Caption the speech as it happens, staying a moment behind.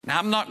Now,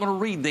 I'm not going to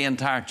read the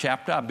entire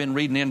chapter. I've been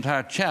reading the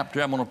entire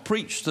chapter. I'm going to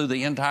preach through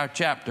the entire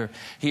chapter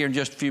here in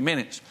just a few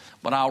minutes,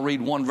 but I'll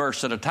read one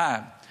verse at a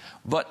time.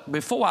 But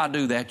before I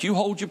do that, you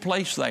hold your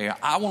place there.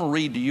 I want to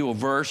read to you a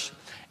verse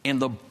in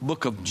the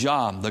book of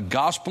John, the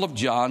Gospel of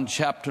John,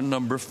 chapter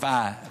number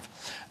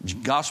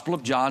 5. Gospel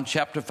of John,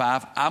 chapter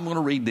 5. I'm going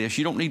to read this.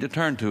 You don't need to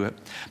turn to it,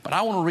 but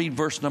I want to read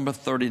verse number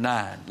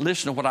 39.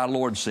 Listen to what our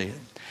Lord said.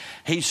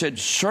 He said,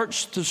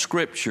 search the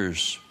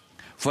scriptures,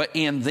 for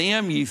in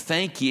them you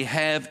think ye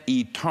have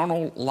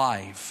eternal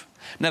life.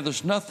 Now,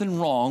 there's nothing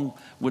wrong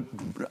with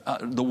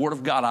the Word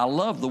of God. I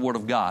love the Word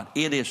of God.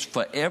 It is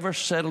forever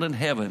settled in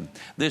heaven.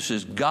 This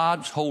is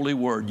God's holy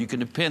Word. You can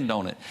depend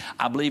on it.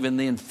 I believe in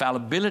the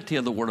infallibility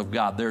of the Word of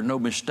God. There are no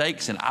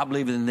mistakes, and I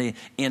believe in the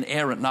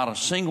inerrant, not a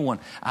single one.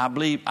 I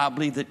believe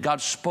that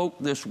God spoke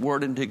this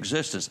Word into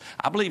existence.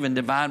 I believe in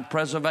divine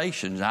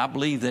preservation. I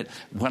believe that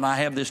when I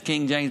have this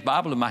King James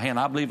Bible in my hand,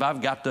 I believe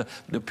I've got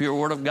the pure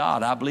Word of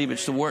God. I believe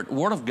it's the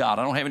Word of God.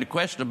 I don't have any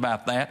question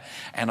about that,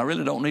 and I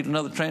really don't need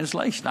another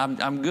translation.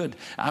 I'm good.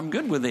 I'm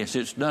good with this.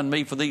 It's done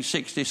me for these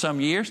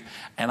 60-some years,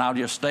 and I'll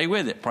just stay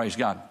with it, praise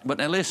God. But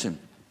now listen,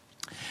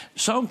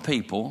 some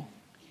people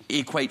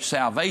equate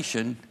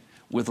salvation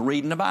with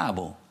reading the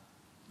Bible,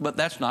 but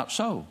that's not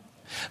so.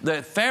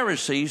 The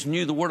Pharisees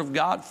knew the Word of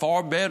God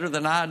far better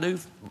than I do,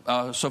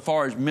 so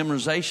far as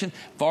memorization,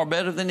 far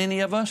better than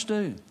any of us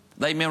do.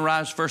 They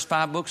memorized the first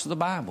 5 books of the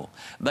Bible.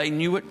 They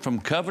knew it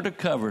from cover to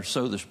cover,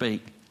 so to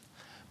speak,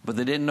 but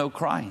they didn't know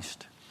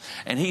Christ.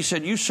 And he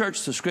said, you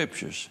search the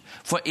scriptures,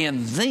 for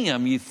in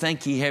them you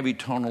think ye have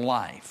eternal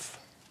life.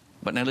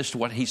 But now listen to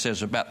what he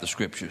says about the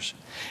scriptures.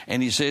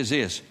 And he says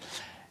this,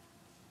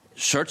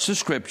 search the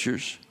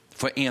scriptures,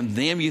 for in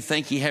them you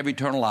think ye have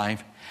eternal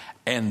life,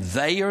 and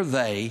they are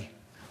they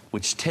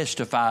which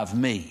testify of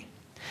me.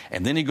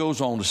 And then he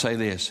goes on to say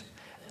this,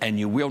 and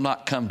you will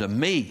not come to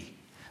me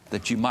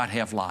that you might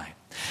have life.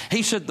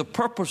 He said the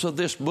purpose of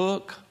this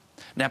book.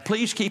 Now,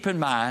 please keep in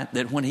mind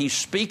that when he's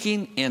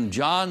speaking in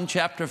John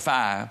chapter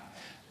 5,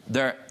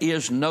 there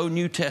is no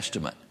New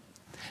Testament.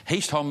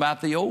 He's talking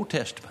about the Old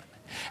Testament.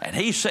 And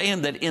he's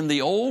saying that in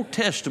the Old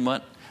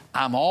Testament,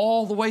 I'm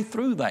all the way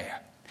through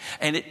there.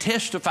 And it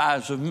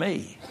testifies of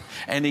me.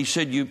 And he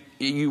said,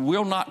 you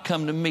will not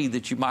come to me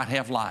that you might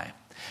have life.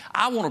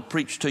 I want to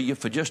preach to you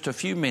for just a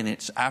few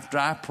minutes after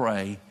I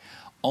pray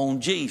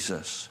on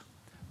Jesus,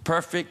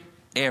 perfect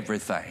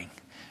everything.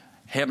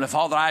 Heavenly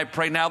Father, I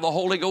pray now the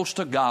Holy Ghost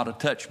of God to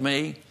touch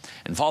me.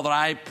 And Father,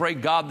 I pray,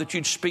 God, that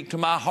you'd speak to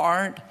my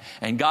heart.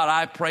 And God,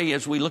 I pray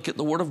as we look at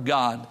the Word of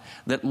God,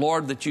 that,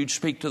 Lord, that you'd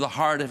speak to the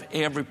heart of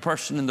every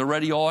person in the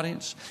radio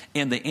audience,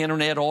 in the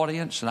internet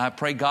audience. And I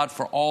pray, God,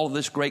 for all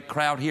this great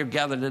crowd here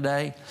gathered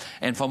today.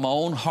 And for my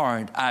own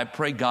heart, I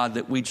pray, God,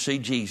 that we'd see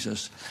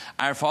Jesus.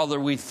 Our Father,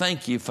 we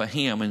thank you for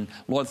him. And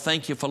Lord,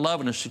 thank you for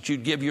loving us, that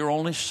you'd give your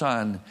only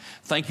Son.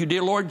 Thank you,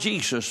 dear Lord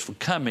Jesus, for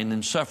coming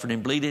and suffering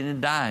and bleeding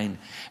and dying.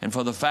 And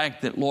for the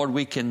fact that, Lord,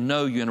 we can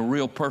know you in a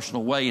real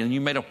personal way. And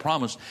you made a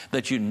promise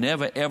that you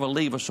never, ever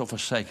leave us or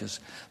forsake us.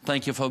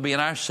 Thank you for being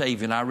our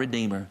Savior and our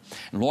Redeemer.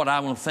 And Lord, I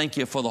want to thank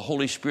you for the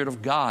Holy Spirit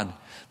of God,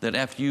 that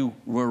after you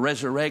were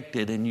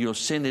resurrected and you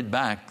ascended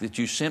back, that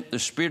you sent the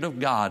Spirit of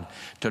God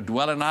to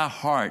dwell in our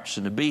hearts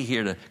and to be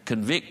here to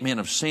convict men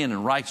of sin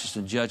and righteousness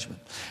and judgment.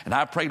 And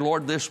I pray,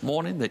 Lord, this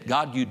morning that,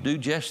 God, you do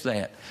just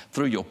that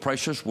through your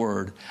precious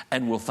word.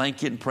 And we'll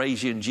thank you and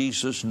praise you in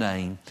Jesus'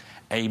 name.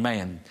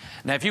 Amen.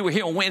 Now, if you were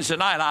here on Wednesday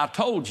night, I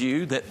told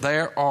you that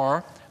there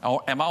are,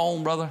 am I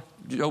on, Brother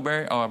Joe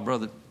Barry or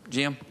Brother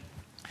Jim?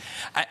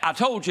 I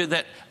told you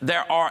that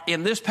there are,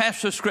 in this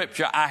passage of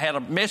Scripture, I had a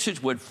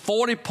message with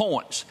 40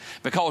 points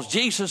because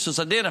Jesus is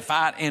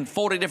identified in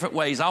 40 different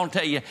ways. I want to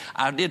tell you,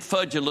 I did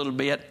fudge a little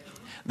bit.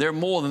 There are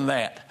more than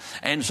that.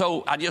 And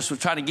so I just was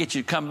trying to get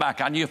you to come back.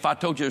 I knew if I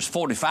told you there's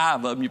 45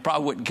 of them, you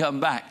probably wouldn't come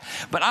back.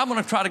 But I'm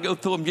going to try to go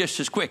through them just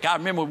as quick. I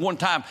remember one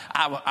time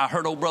I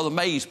heard old Brother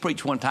Mays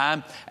preach one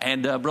time,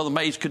 and Brother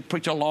Mays could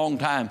preach a long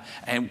time.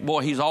 And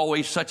boy, he's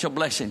always such a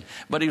blessing.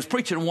 But he was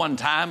preaching one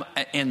time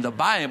in the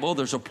Bible.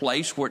 There's a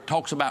place where it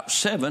talks about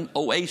 7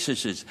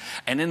 oases.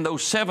 And in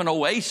those 7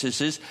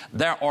 oases,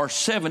 there are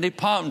 70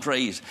 palm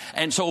trees.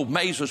 And so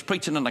Mays was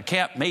preaching in a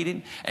camp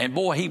meeting, and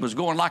boy, he was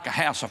going like a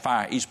house of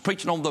fire. He's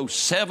preaching on those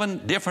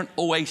 7 different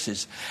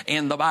oases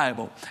in the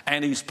Bible,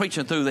 and he's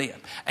preaching through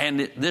them.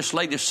 And this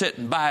lady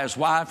sitting by his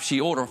wife, she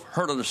heard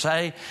her to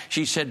say,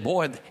 she said,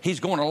 boy, he's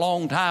going a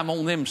long time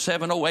on them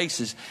 7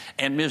 oases.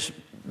 And Miss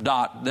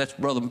Dot, that's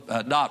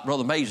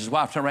Brother Mays'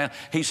 wife, turned around.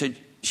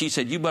 She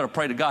said, you better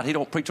pray to God he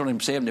don't preach on them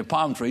 70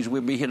 palm trees.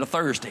 We'll be here till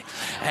Thursday.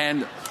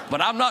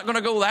 But I'm not going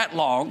to go that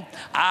long.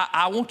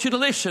 I want you to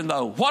listen,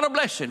 though. What a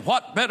blessing.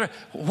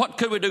 What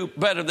could we do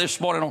better this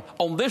morning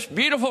on this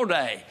beautiful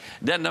day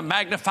than to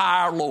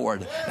magnify our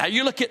Lord? Now,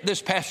 you look at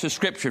this passage of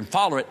Scripture and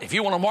follow it. If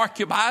you want to mark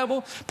your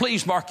Bible,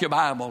 please mark your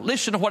Bible.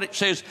 Listen to what it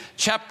says,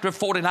 chapter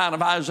 49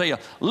 of Isaiah.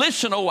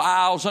 Listen, O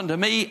isles, unto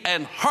me,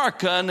 and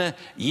hearken,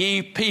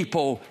 ye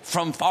people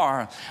from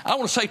far. I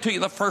want to say to you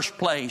in the first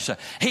place,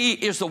 He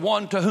is the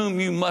one to whom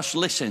you must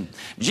listen.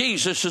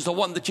 Jesus is the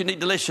one that you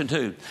need to listen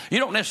to. You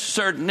don't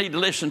necessarily need to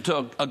listen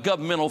to a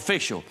governmental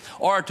official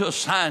or to a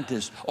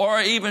scientist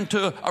or even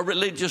to a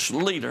religious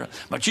leader,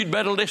 but you'd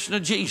better listen to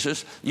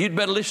Jesus. You'd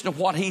better listen to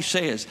what He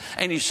says.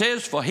 And He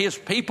says for His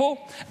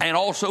people and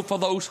also for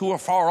those who are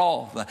far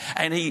off.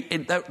 And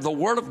the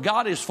Word of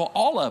God is for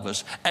all of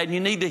us, and you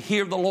need to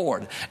hear the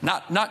Lord.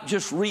 Not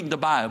just read the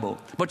Bible,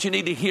 but you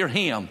need to hear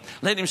Him.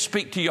 Let Him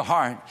speak to your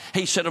heart.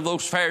 He said of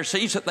those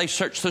Pharisees that they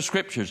searched the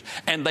Scriptures,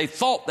 and they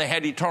thought they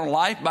had eternal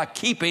life by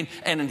keeping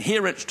an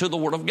adherence to the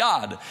Word of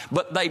God.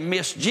 But they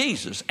missed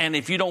Jesus. And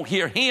if you don't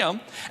hear Him,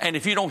 and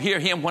if you don't hear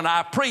Him when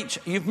I preach,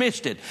 you've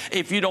missed it.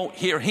 If you don't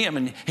hear Him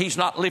and He's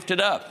not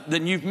lifted up,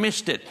 then you've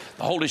missed it.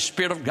 The Holy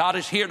Spirit of God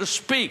is here to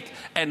speak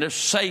and to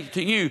say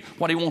to you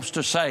what He wants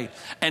to say.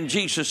 And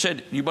Jesus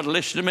said, you better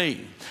listen to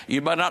me.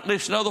 You better not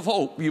listen to other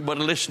folk. You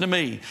better listen to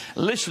me.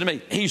 Listen to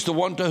me. He's the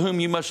one to whom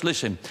you must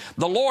listen.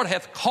 The Lord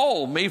hath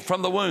called me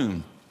from the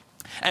womb,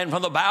 and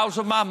from the bowels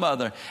of my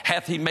mother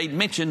hath He made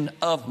mention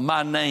of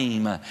my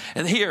name.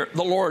 And here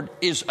the Lord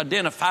is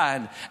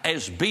identified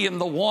as being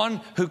the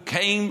one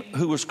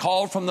who was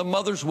called from the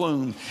mother's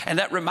womb. And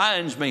that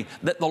reminds me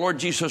that the Lord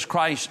Jesus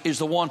Christ is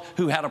the one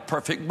who had a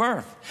perfect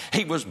birth.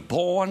 He was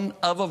born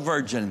of a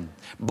virgin.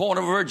 Born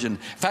of a virgin. In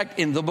fact,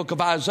 in the book of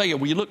Isaiah,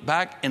 will you look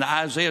back in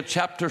Isaiah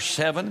chapter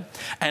 7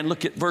 and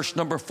look at verse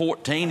number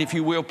 14, if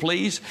you will,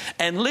 please.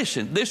 And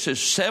listen, this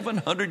is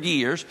 700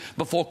 years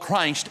before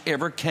Christ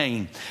ever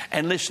came.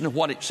 And listen to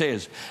what it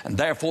says. And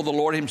therefore the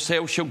Lord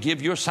Himself shall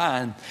give you a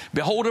sign.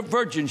 Behold, a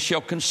virgin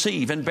shall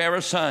conceive and bear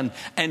a son,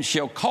 and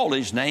shall call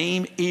His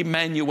name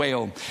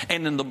Emmanuel.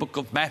 And in the book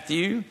of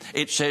Matthew,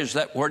 it says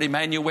that word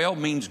Emmanuel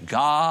means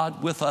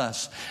God with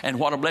us. And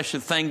what a blessed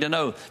thing to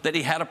know that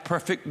He had a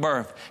perfect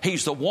birth.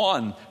 He's the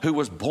one who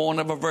was born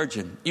of a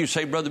virgin. You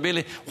say, Brother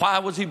Billy, why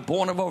was He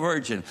born of a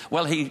virgin?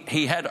 Well,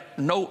 he had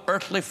no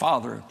earthly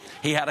father.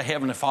 He had a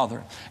heavenly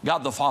Father,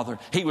 God the Father.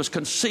 He was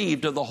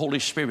conceived of the Holy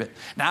Spirit.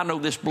 Now, I know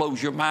this blows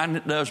your mind,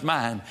 it does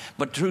mine.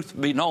 But truth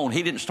be known,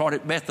 He didn't start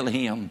at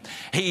Bethlehem.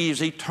 He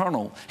is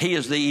eternal. He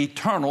is the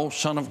eternal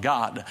Son of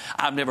God.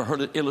 I've never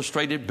heard it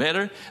illustrated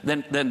better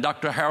than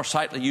Dr. Harold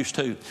Sightly used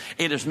to.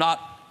 It is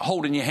not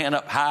holding your hand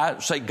up high,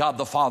 say God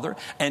the Father,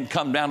 and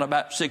come down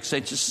about 6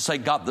 inches, say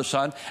God the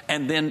Son,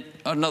 and then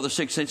another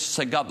 6 inches,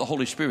 say God the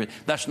Holy Spirit.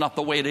 That's not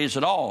the way it is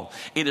at all.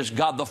 It is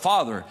God the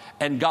Father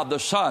and God the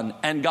Son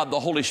and God the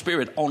Holy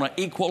Spirit on an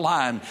equal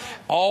line.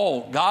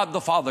 All God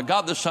the Father,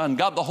 God the Son,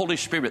 God the Holy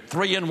Spirit,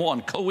 3 in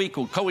 1,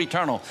 co-equal,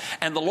 co-eternal.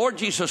 And the Lord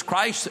Jesus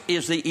Christ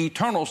is the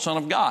eternal Son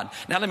of God.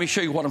 Now let me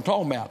show you what I'm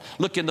talking about.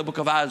 Look in the book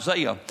of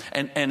Isaiah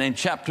and in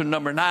chapter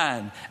number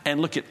 9, and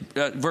look at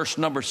verse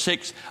number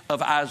 6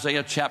 of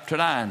Isaiah chapter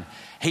 9.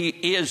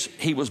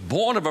 He was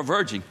born of a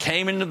virgin,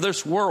 came into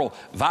this world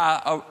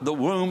via the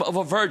womb of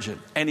a virgin.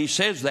 And he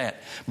says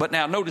that. But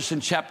now notice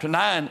in chapter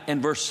 9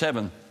 and verse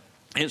 7,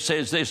 it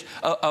says this,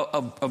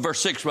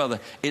 verse 6 rather,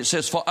 it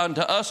says, for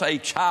unto us a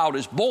child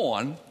is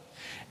born,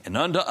 and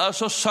unto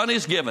us a son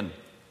is given.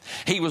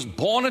 He was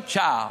born a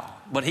child,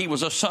 but He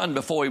was a son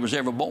before He was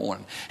ever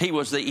born. He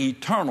was the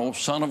eternal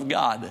Son of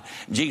God.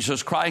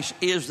 Jesus Christ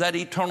is that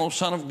eternal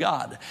Son of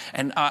God.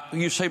 And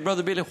you say,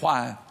 Brother Billy,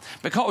 why?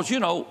 Because, you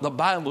know, the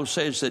Bible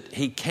says that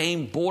He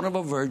came born of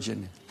a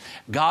virgin.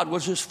 God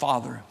was His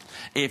father.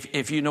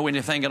 If you know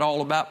anything at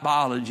all about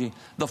biology,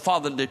 the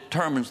father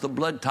determines the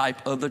blood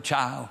type of the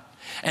child.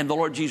 And the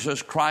Lord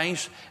Jesus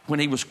Christ, when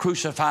He was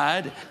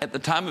crucified, at the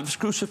time of His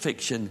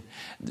crucifixion,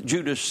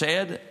 Judas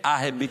said, I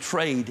have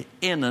betrayed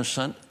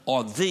innocent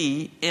or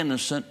the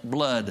innocent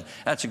blood.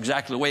 That's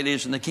exactly the way it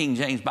is in the King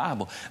James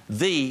Bible.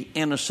 The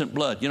innocent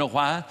blood. You know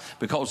why?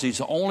 Because He's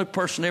the only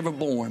person ever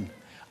born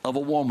of a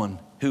woman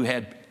who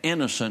had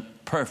innocent,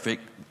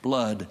 perfect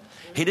blood.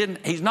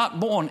 He's not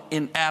born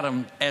in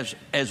Adam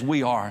as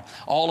we are.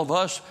 All of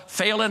us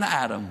fail in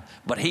Adam,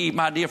 but He,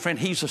 my dear friend,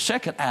 He's the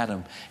second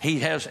Adam.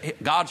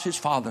 God's His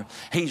Father.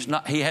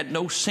 He had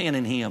no sin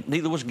in Him.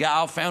 Neither was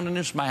guile found in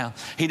His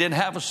mouth. He didn't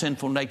have a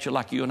sinful nature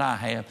like you and I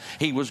have.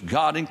 He was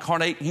God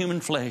incarnate in human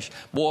flesh.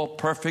 Boy,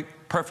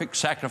 perfect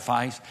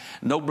sacrifice,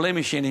 no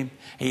blemish in Him.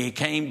 He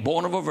came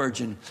born of a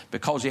virgin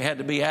because He had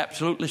to be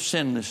absolutely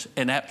sinless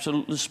and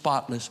absolutely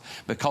spotless,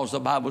 because the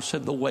Bible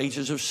said the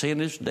wages of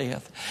sin is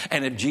death.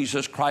 And if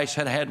Jesus Christ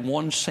had had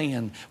one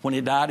sin when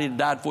He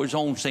died for His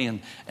own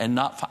sin and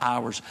not for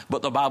ours.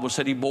 But the Bible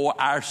said He bore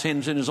our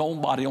sins in His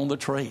own body on the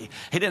tree.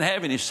 He didn't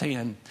have any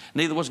sin.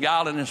 Neither was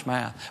guile in His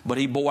mouth, but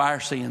He bore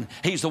our sin.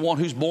 He's the one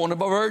who's born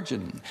of a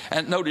virgin.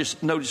 And notice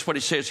what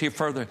He says here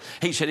further.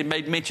 He said He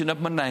made mention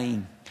of my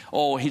name.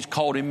 Oh, he's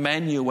called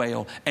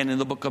Emmanuel. And in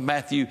the book of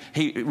Matthew,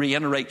 he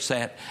reiterates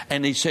that.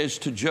 And he says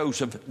to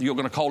Joseph, you're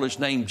going to call his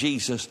name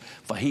Jesus,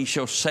 for he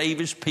shall save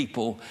his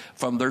people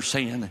from their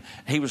sin.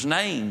 He was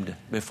named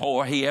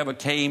before he ever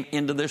came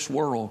into this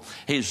world.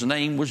 His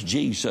name was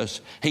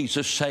Jesus. He's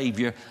the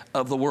Savior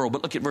of the world.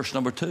 But look at verse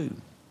number 2.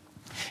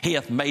 He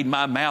hath made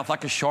my mouth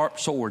like a sharp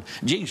sword.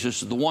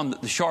 Jesus is the one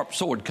that the sharp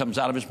sword comes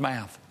out of his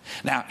mouth.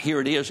 Now,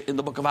 here it is in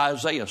the book of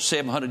Isaiah,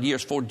 700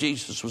 years before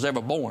Jesus was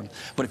ever born.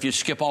 But if you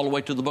skip all the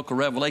way to the book of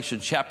Revelation,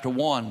 chapter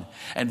 1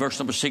 and verse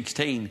number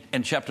 16,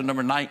 and chapter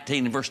number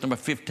 19 and verse number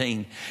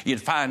 15,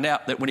 you'd find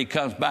out that when he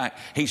comes back,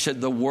 he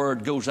said the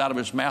word goes out of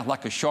his mouth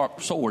like a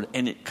sharp sword,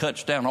 and it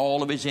cuts down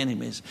all of his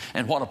enemies.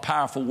 And what a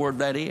powerful word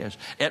that is.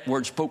 That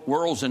word spoke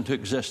worlds into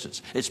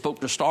existence. It spoke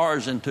the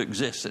stars into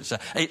existence.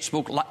 It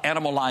spoke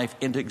animal life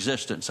into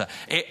existence.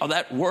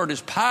 That word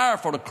is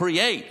powerful to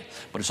create,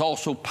 but it's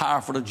also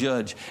powerful to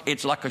judge.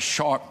 It's like a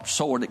sharp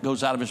sword that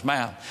goes out of his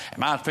mouth. And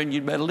my friend,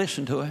 you'd better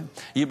listen to him.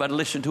 You better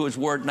listen to his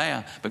word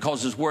now,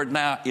 because his word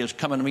now is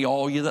coming to me,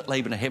 all you that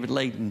labor and are heavy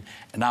laden,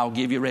 and I'll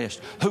give you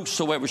rest.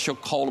 Whosoever shall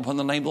call upon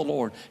the name of the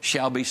Lord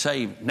shall be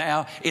saved.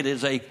 Now, it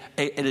is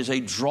a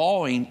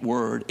drawing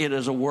word. It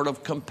is a word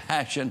of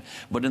compassion.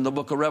 But in the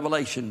book of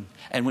Revelation,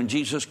 and when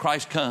Jesus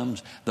Christ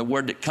comes, the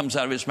word that comes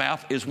out of his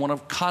mouth is one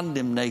of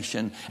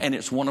condemnation, and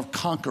it's one of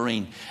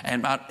conquering.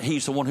 And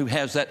he's the one who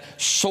has that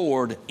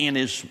sword in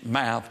his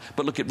mouth.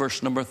 But look at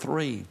verse number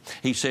 3.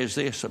 He says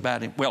this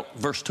about him. Well,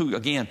 verse 2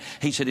 again.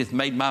 He said, "Hath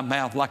made my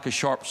mouth like a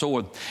sharp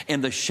sword.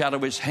 In the shadow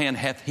of his hand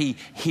hath he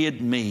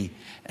hid me."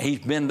 He's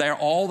been there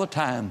all the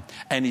time,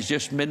 and he's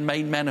just been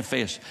made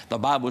manifest. The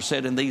Bible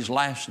said in these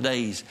last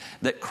days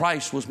that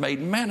Christ was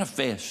made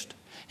manifest.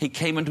 He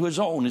came into his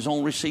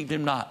own received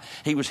him not.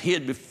 He was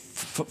hid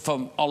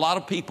from a lot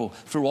of people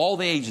through all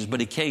the ages, but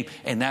he came,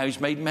 and now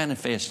he's made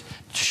manifest.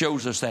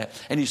 Shows us that.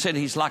 And he said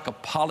he's like a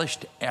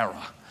polished arrow.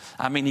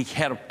 I mean, he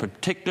had a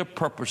particular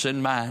purpose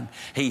in mind.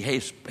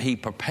 He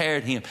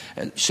prepared him,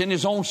 sent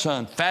his own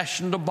son,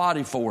 fashioned a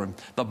body for him,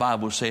 the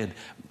Bible said,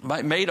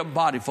 made a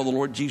body for the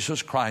Lord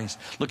Jesus Christ.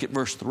 Look at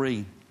verse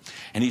 3.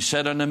 "And he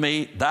said unto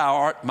me, Thou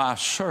art my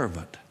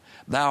servant.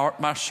 Thou art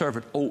my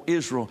servant, O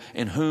Israel,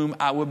 in whom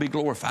I will be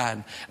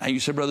glorified." Now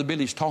you say, Brother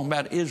Billy, he's talking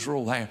about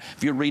Israel there.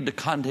 If you read the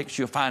context,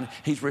 you'll find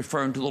he's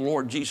referring to the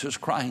Lord Jesus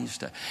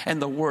Christ.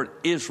 And the word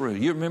Israel,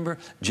 you remember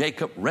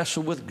Jacob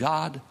wrestled with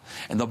God?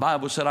 And the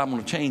Bible said, I'm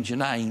going to change your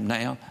name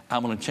now.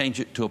 I'm going to change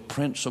it to a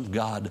Prince of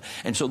God.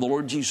 And so the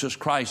Lord Jesus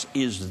Christ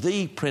is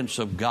the Prince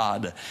of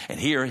God. And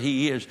here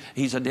he is.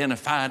 He's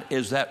identified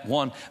as that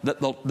one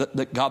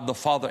that God the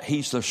Father,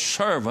 he's the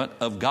servant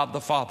of God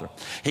the Father.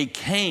 He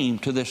came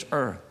to this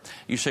earth.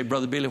 You say,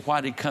 Brother Billy,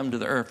 why did he come to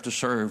the earth to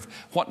serve?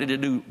 What did he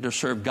do to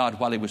serve God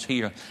while he was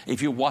here?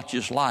 If you watch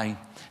his life,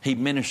 he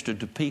ministered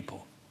to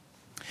people.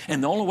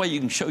 And the only way you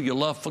can show your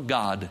love for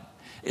God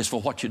is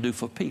for what you do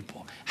for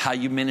people, how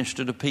you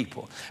minister to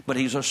people. But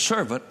he's a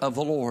servant of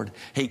the Lord.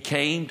 He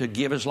came to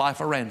give his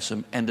life a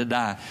ransom and to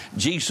die.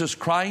 Jesus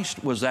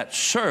Christ was that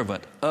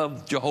servant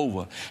of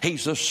Jehovah.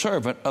 He's the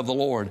servant of the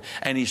Lord.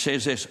 And he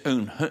says this,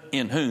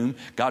 in whom,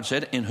 God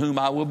said, in whom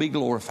I will be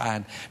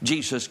glorified.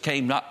 Jesus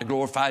came not to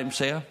glorify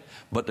himself,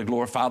 but to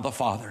glorify the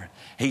Father.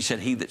 He said,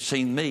 he that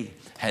seen me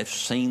hath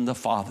seen the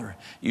Father.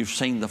 You've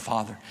seen the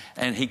Father.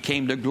 And he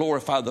came to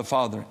glorify the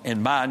Father.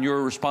 And mine,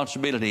 your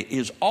responsibility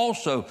is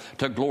also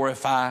to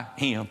glorify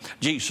him.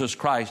 Jesus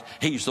Christ,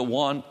 he's the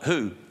one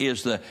who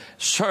is the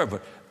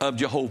servant of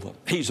Jehovah.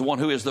 He's the one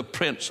who is the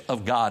Prince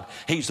of God.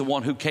 He's the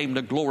one who came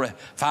to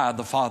glorify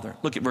the Father.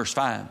 Look at verse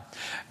 5.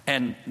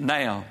 "And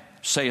now,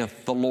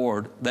 saith the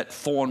Lord, that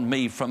formed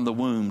me from the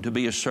womb to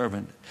be a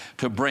servant,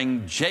 to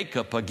bring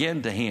Jacob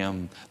again to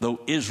him. Though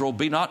Israel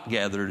be not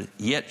gathered,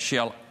 yet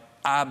shall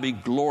I be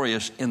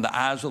glorious in the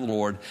eyes of the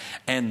Lord,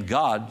 and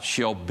God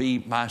shall be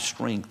my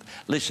strength."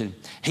 Listen,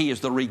 he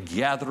is the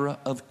regatherer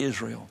of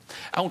Israel.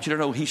 I want you to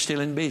know he's still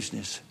in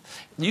business.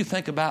 You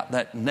think about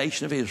that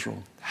nation of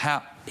Israel,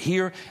 how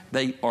here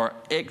they are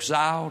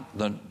exiled,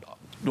 the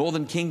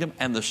northern kingdom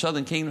and the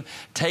southern kingdom,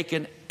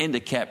 taken into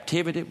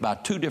captivity by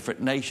two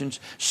different nations,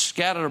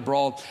 scattered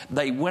abroad.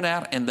 They went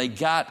out and they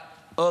got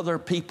other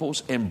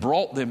peoples and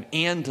brought them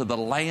into the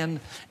land,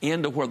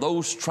 into where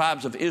those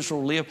tribes of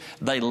Israel lived.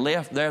 They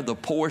left there the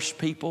poorest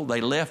people. They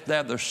left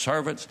there their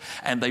servants,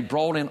 and they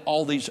brought in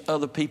all these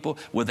other people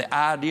with the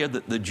idea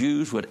that the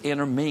Jews would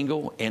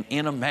intermingle and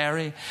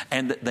intermarry,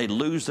 and that they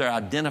lose their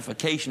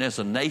identification as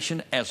a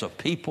nation, as a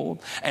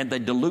people, and they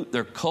dilute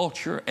their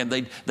culture, and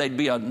they'd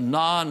be a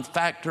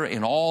non-factor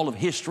in all of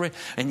history.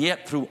 And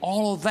yet through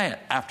all of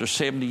that, after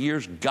 70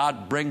 years,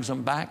 God brings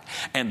them back.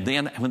 And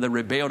then when they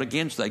rebelled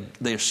against,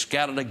 they're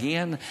scattered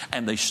again,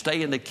 and they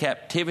stay in the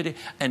captivity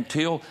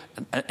until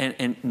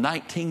in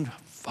 19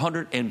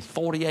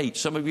 1948,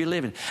 some of you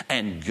living,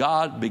 and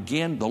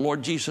the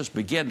Lord Jesus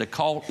began to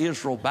call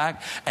Israel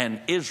back,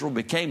 and Israel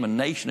became a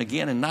nation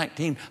again in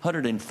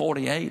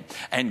 1948,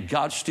 and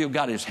God still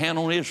got his hand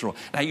on Israel.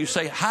 Now you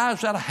say, how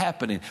is that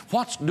happening?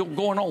 What's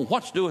going on?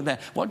 What's doing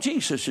that? Well,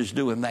 Jesus is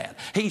doing that.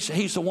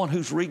 He's the one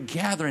who's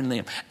regathering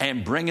them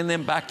and bringing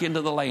them back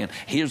into the land.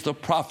 Here's the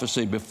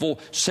prophecy before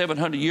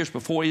 700 years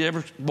before he ever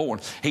was born.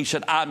 He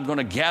said, I'm going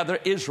to gather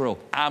Israel.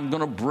 I'm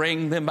going to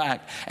bring them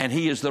back. And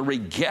he is the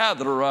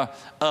regatherer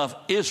of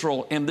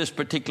Israel in this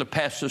particular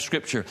passage of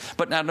Scripture.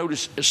 But now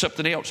notice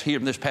something else here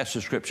in this passage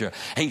of Scripture.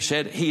 He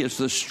said he is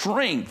the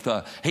strength.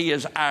 He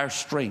is our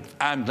strength.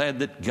 I'm glad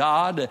that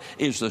God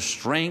is the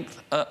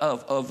strength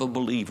of the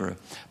believer.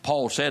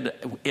 Paul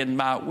said, in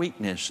my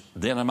weakness,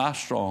 then am I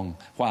strong.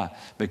 Why?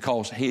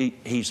 Because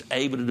he's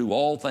able to do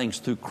all things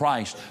through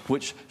Christ,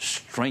 which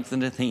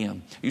strengtheneth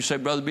him. You say,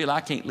 Brother Bill,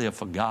 I can't live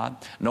for God.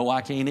 No,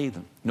 I can't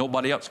either.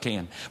 Nobody else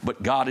can.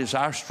 But God is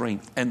our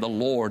strength, and the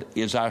Lord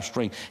is our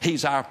strength.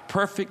 He's our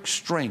perfect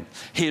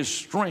strength. His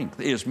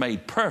strength is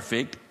made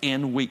perfect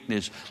in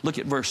weakness. Look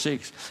at verse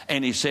 6.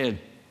 And he said,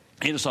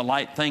 it is a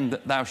light thing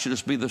that thou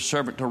shouldest be the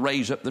servant to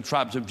raise up the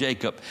tribes of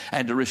Jacob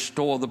and to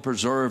restore the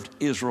preserved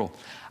Israel.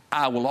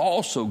 I will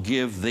also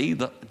give thee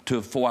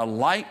for a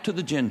light to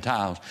the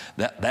Gentiles,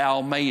 that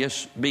thou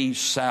mayest be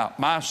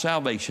my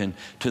salvation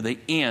to the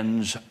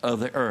ends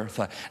of the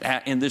earth.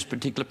 In this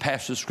particular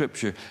passage of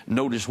Scripture,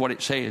 notice what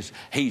it says.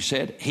 He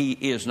said he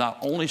is not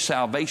only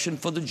salvation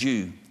for the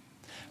Jew,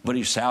 but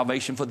he's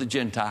salvation for the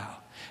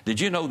Gentile. Did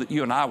you know that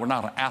you and I were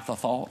not an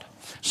afterthought?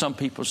 Some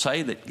people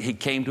say that he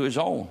came to his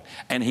own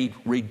and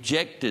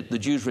the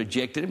Jews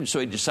rejected him, and so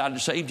he decided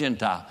to save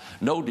Gentiles.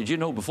 No, did you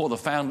know before the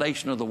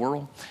foundation of the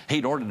world,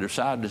 he'd already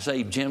decided to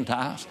save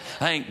Gentiles?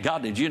 Thank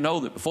God, did you know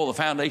that before the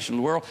foundation of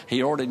the world,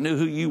 he already knew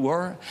who you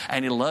were,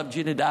 and he loved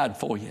you and he died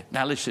for you?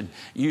 Now listen,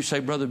 you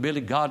say, Brother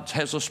Billy, God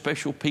has a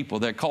special people.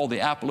 They're called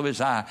the apple of his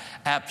eye.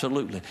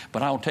 Absolutely.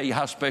 But I'll tell you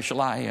how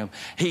special I am.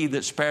 He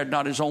that spared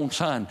not his own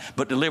son,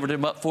 but delivered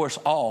him up for us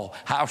all,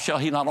 how shall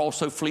he not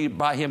also freely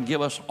by him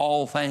give us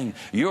all things?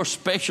 You're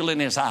special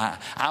in his eye.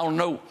 I don't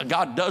know,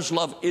 God does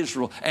love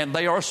Israel, and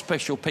they are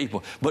special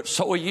people, but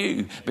so are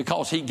you,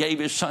 because he gave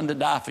his son to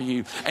die for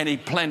you, and he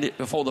planned it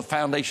before the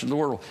foundation of the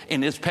world. In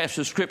this passage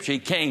of Scripture, he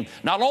came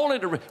not only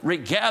to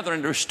regather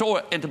and to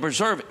restore and to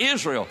preserve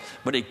Israel,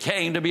 but he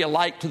came to be a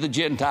light to the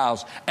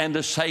Gentiles and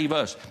to save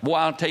us. Boy,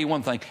 I'll tell you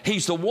one thing.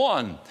 He's the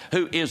one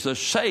who is the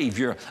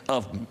Savior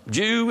of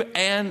Jew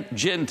and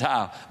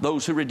Gentile,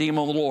 those who redeem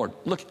on the Lord.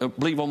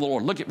 Believe on the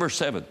Lord. Look at verse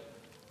 7.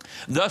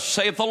 Thus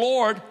saith the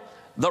Lord,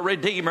 the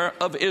Redeemer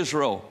of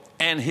Israel,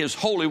 and his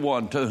Holy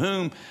One, to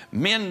whom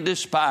men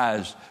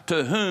despise,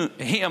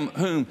 him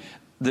whom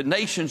the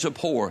nations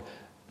abhor,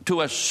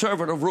 to a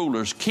servant of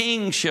rulers.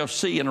 Kings shall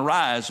see and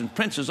arise, and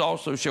princes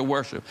also shall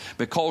worship,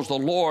 because the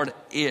Lord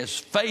is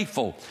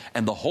faithful,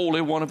 and the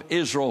Holy One of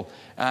Israel,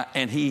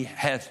 and he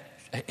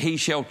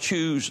shall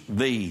choose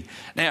thee.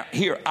 Now,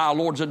 here our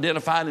Lord's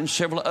identified in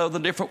several other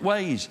different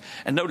ways.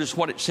 And notice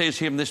what it says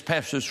here in this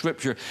passage of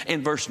Scripture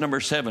in verse number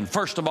 7.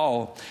 First of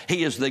all,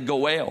 he is the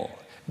Goel.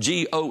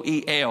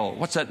 Goel.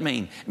 What's that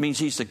mean? It means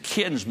he's the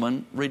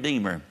kinsman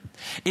redeemer.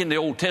 In the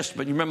Old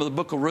Testament, you remember the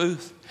book of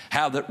Ruth?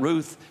 How that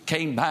Ruth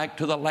came back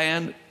to the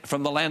land,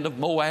 from the land of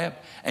Moab,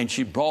 and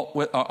she brought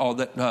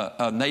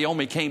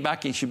Naomi came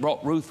back and she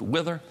brought Ruth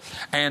with her,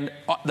 and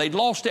they'd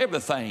lost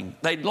everything.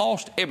 They'd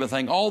lost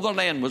everything. All the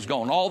land was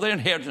gone. All their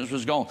inheritance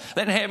was gone.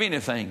 They didn't have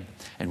anything.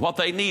 And what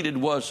they needed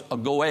was a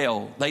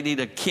Goel. They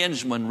needed a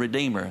kinsman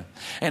redeemer.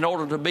 In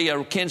order to be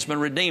a kinsman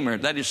redeemer,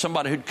 that is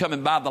somebody who'd come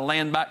and buy the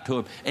land back to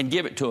them and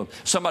give it to them.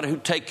 Somebody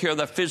who'd take care of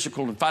their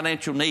physical and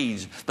financial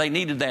needs. They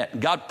needed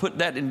that. God put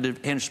that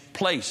in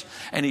place.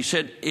 And he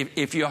said,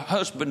 if your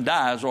husband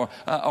dies or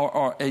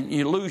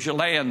you lose your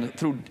land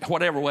through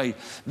whatever way,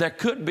 there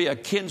could be a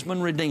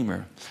kinsman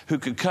redeemer who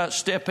could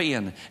step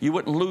in. You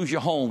wouldn't lose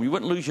your home. You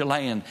wouldn't lose your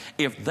land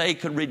if they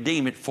could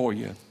redeem it for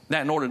you.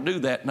 Now, in order to do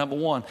that, number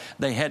one,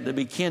 they had to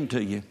be kin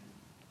to you.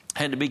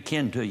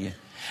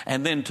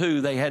 And then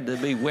two, they had to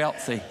be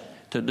wealthy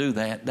to do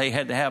that. They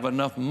had to have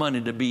enough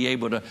money to be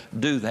able to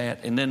do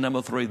that. And then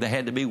number three, they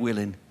had to be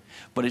willing.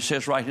 But it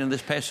says right in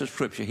this passage of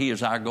Scripture, he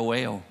is our Goel.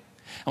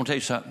 I want to tell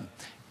you something.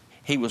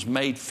 He was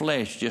made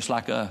flesh just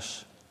like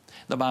us.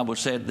 The Bible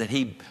said that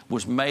he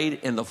was made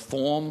in the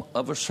form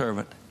of a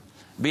servant.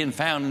 Being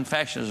found in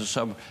fashion as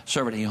a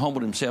servant, he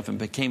humbled himself and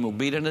became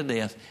obedient to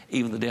death,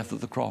 even the death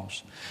of the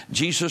cross.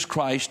 Jesus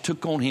Christ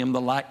took on him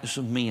the likeness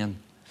of men,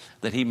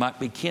 that he might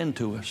be kin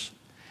to us.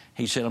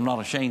 He said, I'm not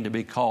ashamed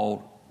to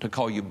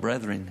call you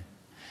brethren,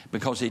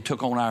 because he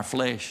took on our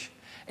flesh.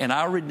 And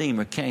our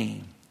Redeemer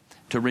came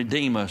to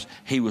redeem us.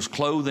 He was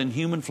clothed in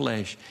human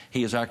flesh.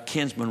 He is our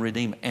kinsman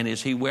redeemer. And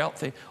is he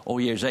wealthy? Oh,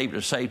 he is able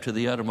to save to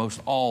the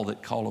uttermost all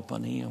that call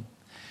upon him.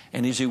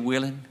 And is he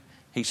willing?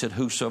 He said,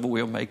 whosoever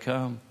will may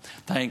come.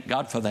 Thank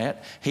God for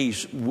that.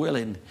 He's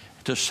willing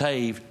to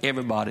save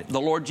everybody.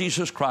 The Lord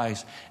Jesus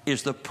Christ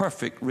is the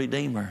perfect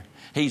Redeemer.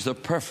 He's the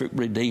perfect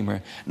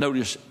Redeemer.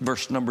 Notice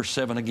verse number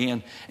 7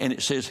 again. And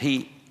it says,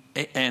 he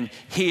and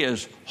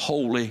His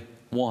Holy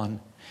One.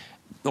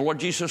 The Lord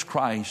Jesus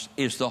Christ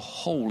is the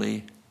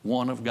Holy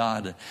One of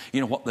God.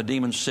 You know what the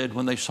demons said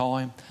when they saw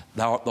Him?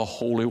 Thou art the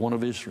Holy One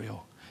of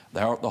Israel.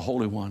 Thou art the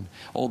Holy One.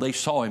 Oh, they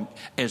saw Him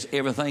as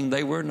everything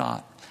they were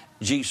not.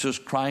 Jesus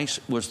Christ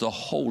was the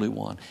Holy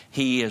One.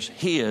 He is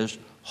His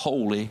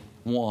Holy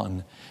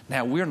One.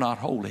 Now, we're not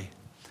holy,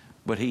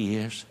 but He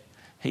is.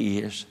 He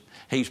is.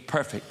 He's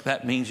perfect.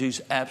 That means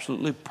He's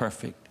absolutely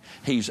perfect.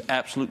 He's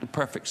absolutely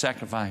perfect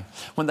sacrifice.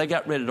 When they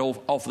got ready to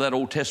offer that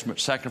Old Testament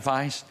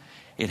sacrifice,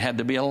 it had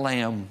to be a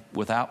lamb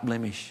without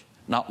blemish,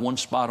 not one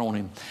spot on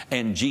Him.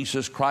 And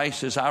Jesus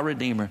Christ, as our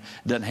Redeemer,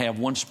 doesn't have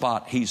one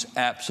spot. He's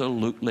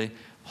absolutely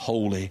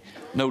holy.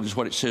 Notice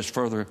what it says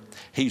further.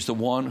 He's the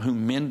one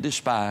whom men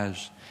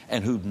despise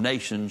and whom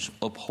nations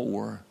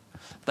abhor.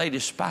 They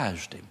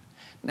despised Him.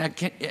 Now,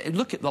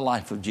 look at the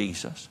life of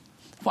Jesus.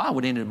 Why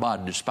would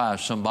anybody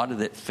despise somebody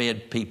that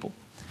fed people,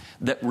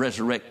 that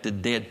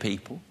resurrected dead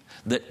people,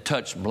 that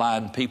touched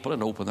blind people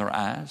and opened their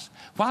eyes?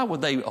 Why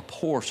would they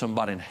abhor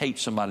somebody and hate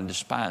somebody and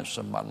despise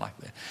somebody like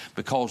that?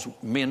 Because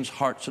men's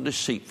hearts are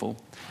deceitful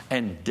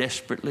and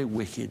desperately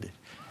wicked.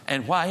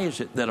 And why is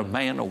it that a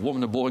man, a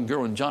woman, a boy and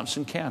girl in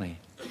Johnson County,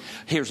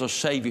 here's a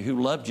Savior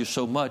who loved you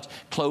so much,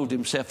 clothed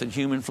Himself in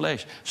human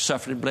flesh,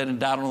 suffered and bled and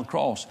died on the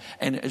cross,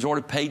 and has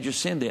already paid your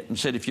sin debt and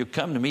said, if you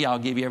come to me, I'll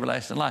give you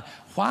everlasting life.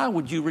 Why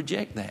would you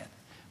reject that?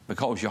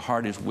 Because your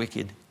heart is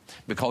wicked,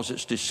 because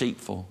it's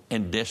deceitful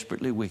and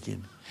desperately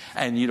wicked.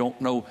 And you don't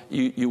know,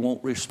 you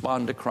won't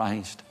respond to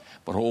Christ.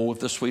 But oh, if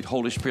the sweet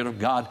Holy Spirit of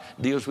God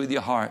deals with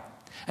your heart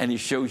and He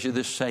shows you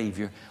this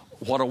Savior,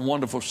 what a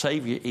wonderful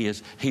Savior He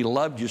is. He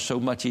loved you so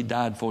much He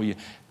died for you.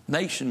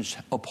 Nations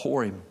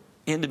abhor Him.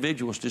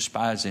 Individuals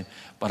despise Him.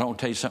 But I want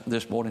to tell you something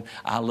this morning.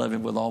 I love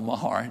Him with all my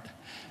heart.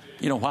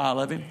 You know why I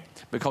love Him?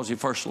 Because He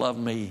first loved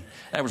me.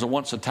 There was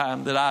once a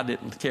time that I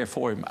didn't care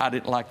for Him. I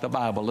didn't like the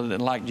Bible. I didn't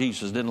like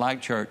Jesus. Didn't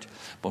like church.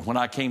 But when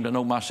I came to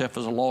know myself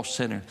as a lost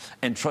sinner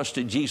and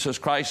trusted Jesus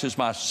Christ as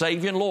my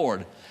Savior and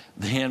Lord,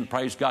 then,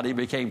 praise God, He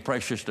became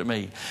precious to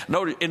me.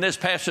 Notice in this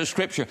passage of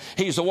Scripture,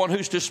 He's the one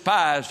who's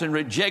despised and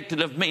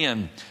rejected of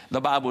men.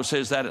 The Bible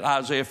says that in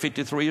Isaiah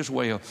 53 as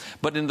well.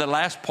 But in the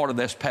last part of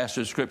this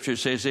passage of Scripture, it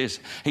says this: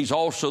 He's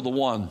also the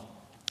one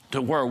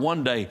to where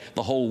one day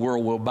the whole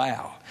world will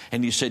bow.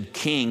 And He said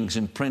kings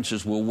and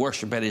princes will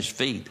worship at His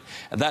feet.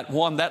 And that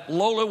one, that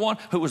lowly one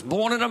who was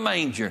born in a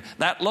manger,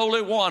 that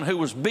lowly one who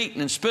was beaten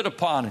and spit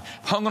upon and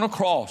hung on a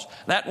cross,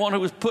 that one who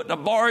was put in a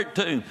borrowed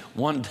tomb,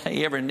 one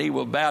day every knee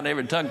will bow and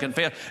every tongue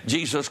confess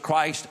Jesus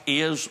Christ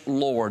is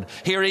Lord.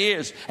 Here He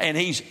is, and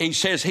He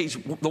says He's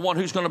the one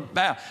who's going to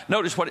bow.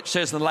 Notice what it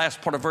says in the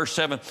last part of verse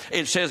 7.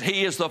 It says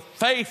He is the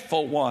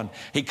faithful one.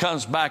 He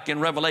comes back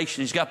in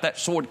Revelation. He's got that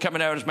sword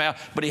coming out of His mouth,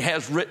 but He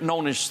has written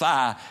on His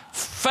thigh,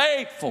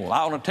 faithful.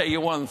 I want to tell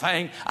you one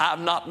thing. I've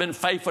not been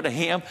faithful to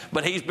Him,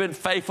 but He's been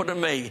faithful to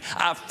me.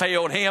 I've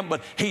failed Him,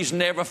 but He's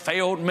never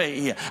failed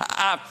me.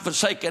 I've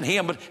forsaken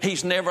Him, but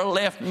He's never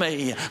left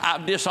me.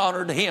 I've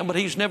dishonored Him, but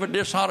He's never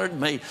dishonored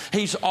me.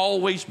 He's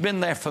always been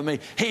there for me.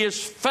 He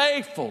is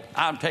faithful.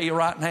 I'll tell you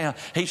right now,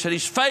 He said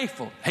He's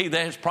faithful. He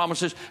that has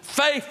promises,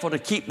 faithful to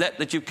keep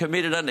that you've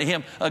committed unto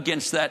Him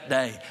against that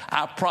day.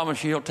 I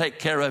promise you He'll take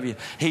care of you.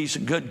 He's a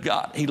good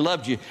God. He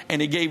loved you,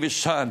 and He gave His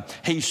Son.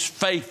 He's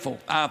faithful.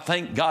 I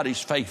thank God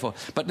He's faithful.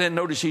 But then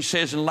notice He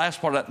says in the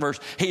last part of that verse,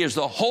 He is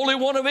the Holy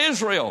One of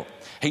Israel.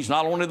 He's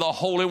not only the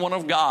Holy One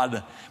of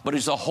God, but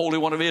He's the Holy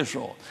One of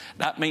Israel.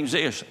 That means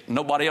this: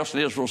 nobody else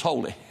in Israel is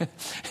holy.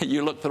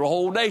 You look through the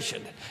whole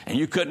nation and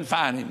you couldn't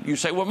find Him. You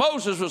say, well,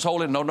 Moses was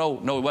holy. No,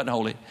 He wasn't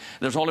holy.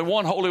 There's only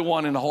one Holy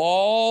One in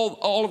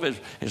all of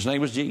Israel. His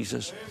name was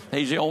Jesus.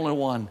 He's the only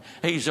one.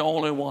 He's the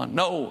only one.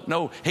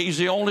 No, He's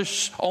the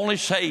only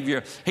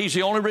Savior. He's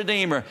the only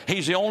Redeemer.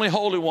 He's the only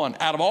Holy One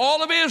out of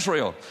all of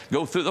Israel.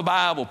 Go through the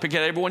Bible, pick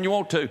out everyone you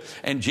want to,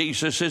 and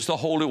Jesus is the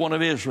Holy One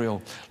of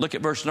Israel. Look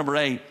at verse number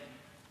 8.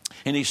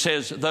 And He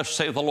says, thus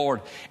saith the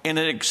Lord, in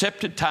an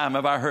accepted time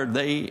have I heard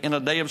thee, in a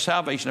day of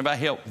salvation have I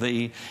helped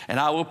thee, and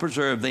I will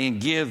preserve thee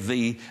and give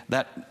thee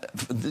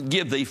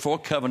for a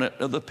covenant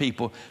of the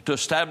people, to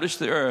establish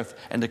the earth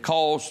and to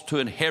cause to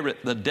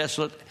inherit the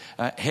desolate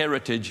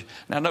heritage.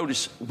 Now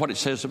notice what it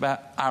says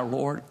about our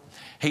Lord.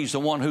 He's the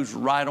one who's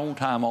right on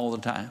time all the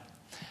time.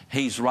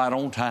 He's right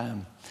on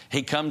time.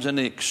 He comes in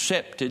the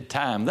accepted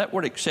time. That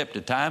word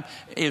accepted time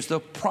is the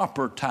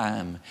proper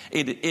time.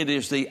 It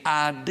is the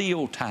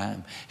ideal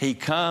time. He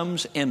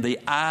comes in the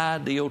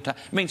ideal time.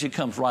 It means He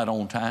comes right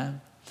on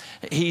time.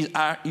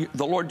 The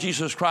Lord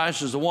Jesus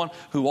Christ is the one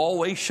who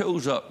always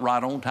shows up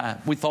right on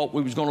time. We thought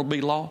we was going to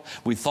be lost.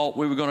 We thought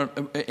we weren't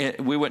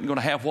going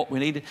to have what we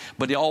needed,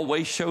 but He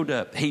always showed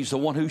up. He's the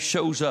one who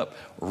shows up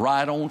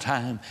right on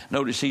time.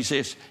 Notice He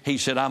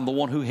said, I'm the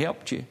one who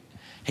helped you.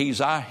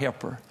 He's our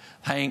helper.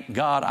 Thank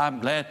God, I'm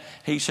glad.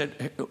 He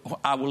said,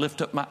 I will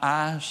lift up my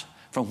eyes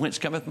From whence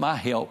cometh my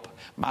help?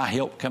 My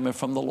help cometh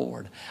from the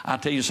Lord. I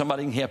tell you,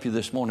 somebody can help you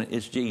this morning.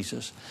 It's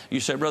Jesus.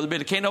 You say, Brother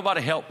Billy, can't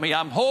nobody help me?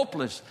 I'm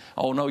hopeless.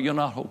 Oh, no, you're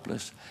not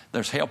hopeless.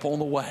 There's help on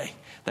the way.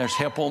 There's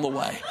help on the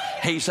way.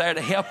 He's there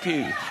to help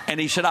you. And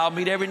he said, I'll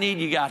meet every need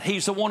you got.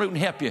 He's the one who can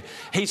help you.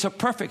 He's a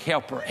perfect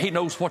helper. He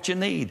knows what you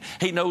need.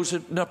 He knows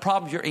the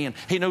problems you're in.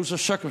 He knows the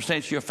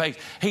circumstance you're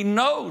facing. He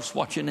knows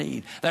what you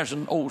need. There's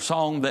an old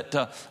song that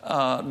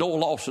Doyle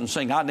Lawson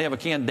sing. I never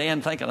can,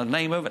 Dan, think of the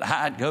name of it,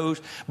 how it goes.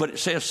 But it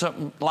says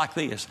something like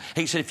this.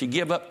 He said, if you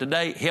give up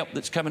today, help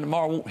that's coming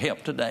tomorrow won't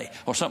help today.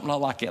 Or something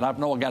like that. I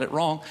know I got it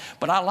wrong.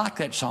 But I like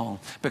that song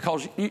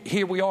because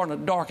here we are in a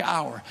dark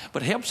hour.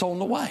 But help's on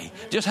the way.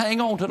 Just hang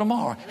on to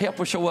tomorrow. Help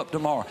will show up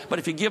tomorrow. But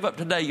if you give up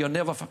today, you'll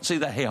never see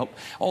that help.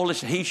 Oh,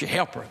 listen, he's your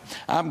helper.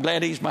 I'm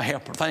glad he's my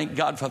helper. Thank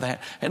God for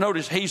that. And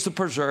notice, he's the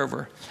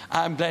preserver.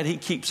 I'm glad he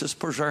keeps us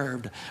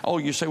preserved. Oh,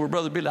 you say, well,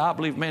 Brother Billy, I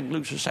believe man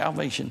loses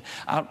salvation.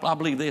 I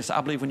believe this.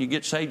 I believe when you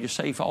get saved, you're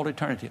saved for all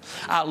eternity.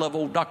 I love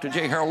old Dr.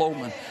 J. Harold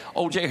Ullman.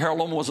 Old J.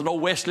 Harold Ullman was an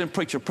old Wesleyan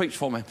preacher, preached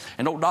for me.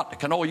 And old Dr.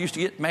 Canoa used to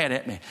get mad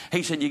at me.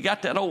 He said, you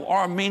got that old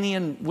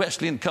Armenian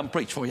Wesleyan come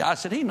preach for you. I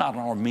said, he's not an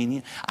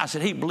Armenian. I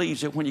said, he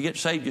believes that when you get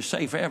saved, you're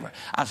saved forever.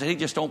 I said, he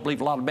just don't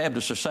believe a lot of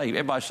Baptists are saved.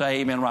 Everybody say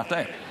amen right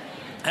there.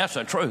 That's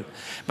the truth.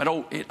 But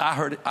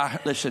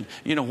listen,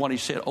 you know what he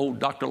said? Old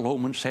Dr.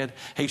 Lohman said,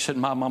 he said,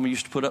 my mama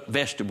used to put up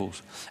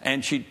vegetables.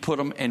 And she'd put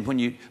them, and when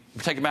you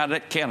take them out of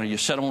that counter, you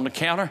set them on the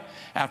counter.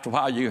 After a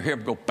while, you hear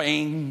them go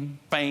bang,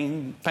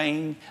 bang,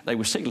 bang. They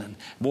were sealing.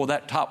 Boy,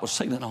 that top was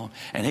sealing on.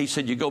 And he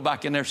said, you go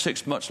back in there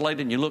 6 months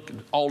later, and you look at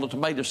all the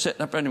tomatoes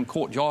sitting up in them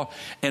quart jar,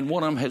 and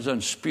one of them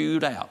has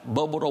spewed out,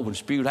 bubbled over and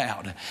spewed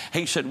out.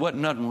 He said,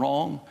 wasn't nothing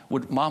wrong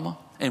with Mama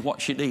and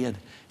what she did.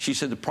 He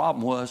said the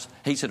problem was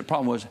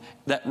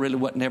that really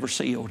wasn't ever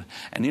sealed.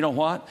 And you know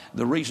what?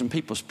 The reason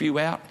people spew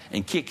out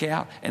and kick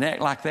out and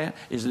act like that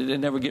is that they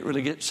never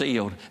really get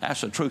sealed.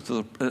 That's the truth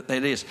of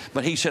it is.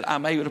 But he said,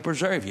 I'm able to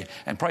preserve you.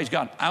 And praise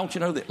God. I want you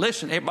to know that.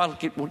 Listen,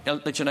 everybody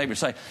let your neighbor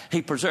say,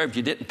 he preserved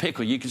you, didn't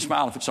pickle you. You can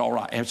smile if it's all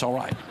right. It's all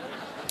right.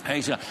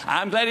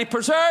 I'm glad he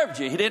preserved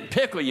you. He didn't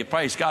pickle you.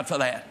 Praise God for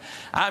that.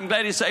 I'm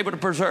glad he's able to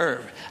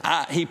preserve.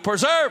 He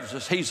preserves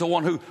us. He's the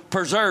one who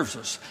preserves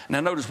us.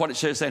 Now notice what it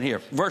says then here.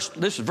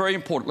 This is very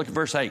important. Look at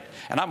verse 8.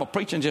 And I'm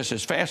preaching just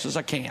as fast as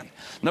I can.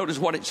 Notice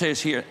what it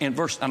says here in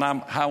verse, and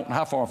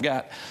how far I've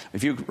got,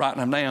 if you're writing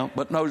them down,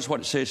 but notice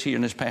what it says here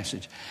in this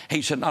passage.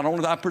 He said, not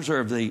only that I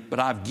preserve thee, but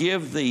I've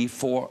give thee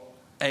for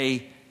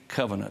a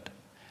covenant.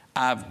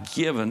 I'll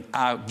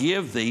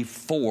give thee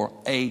for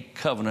a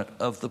covenant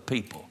of the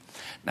people.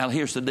 Now,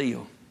 here's the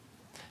deal.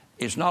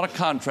 It's not a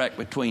contract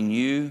between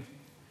you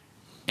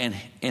and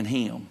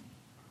him.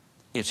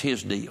 It's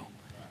his deal.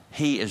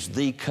 He is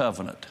the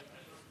covenant.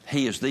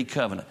 He is the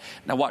covenant.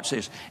 Now, watch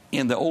this.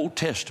 In the Old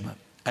Testament,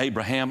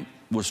 Abraham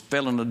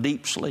fell in a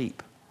deep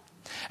sleep.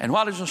 And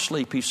while he was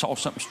asleep, he saw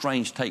something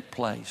strange take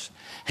place.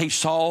 He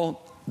saw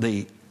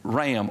a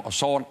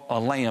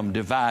lamb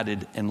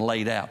divided and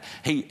laid out.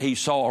 He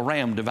saw a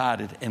ram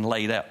divided and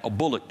laid out, a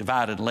bullock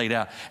divided and laid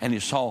out. And he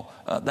saw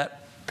that.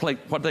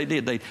 What they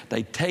did,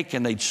 they'd take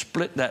and they'd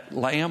split that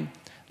lamb,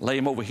 lay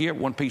him over here,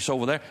 one piece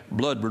over there,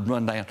 blood would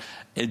run down.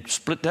 It'd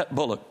split that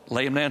bullock,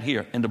 lay him down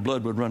here, and the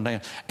blood would run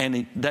down.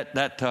 And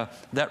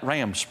that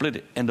ram split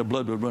it, and the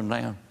blood would run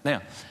down.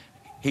 Now,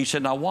 he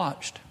said, I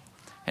watched.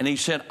 And he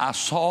said, I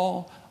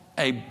saw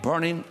a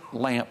burning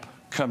lamp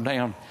come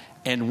down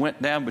and went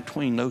down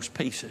between those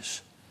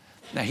pieces.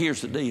 Now,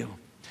 here's the deal.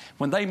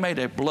 When they made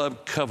a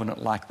blood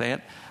covenant like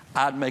that,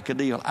 I'd make a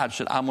deal. I'd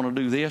say, I'm going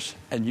to do this,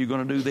 and you're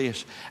going to do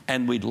this.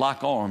 And we'd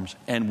lock arms,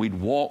 and we'd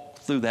walk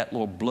through that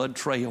little blood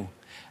trail.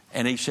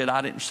 And he said,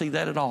 I didn't see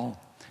that at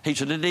all. He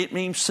said, it didn't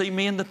even see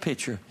me in the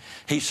picture.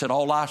 He said,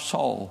 all I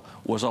saw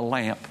was a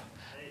lamp.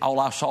 All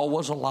I saw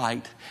was a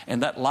light,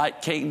 and that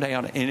light came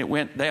down, and it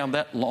went down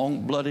that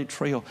long, bloody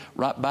trail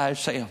right by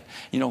itself.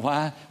 You know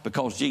why?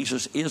 Because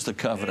Jesus is the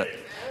covenant.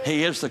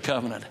 He is the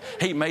covenant.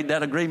 He made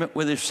that agreement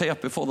with himself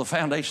before the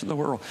foundation of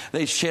the world.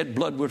 They shed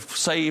blood would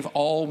save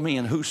all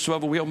men,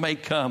 whosoever will may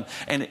come.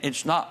 And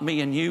it's not me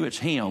and you, it's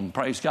him.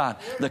 Praise God.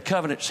 The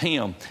covenant's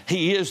him.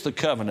 He is the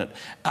covenant.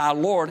 Our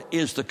Lord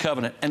is the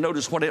covenant. And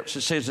notice what else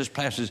it says in this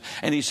passage.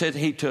 And he said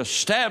to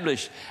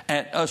establish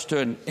us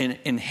to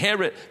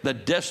inherit the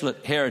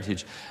desolate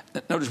heritage.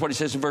 Notice what he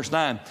says in verse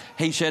 9.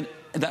 He said,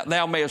 that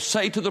thou mayest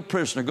say to the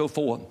prisoner, go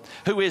forth.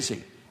 Who is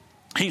he?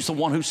 He's the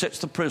one who sets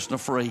the prisoner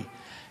free.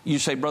 You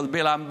say, Brother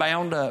Bill, I'm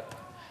bound up.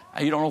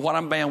 You don't know what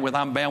I'm bound with.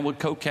 I'm bound with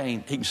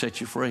cocaine. He can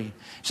set you free. You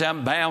say,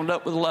 I'm bound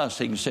up with lust.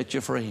 He can set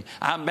you free.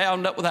 I'm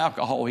bound up with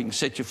alcohol. He can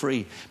set you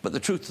free. But the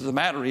truth of the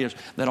matter is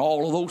that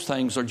all of those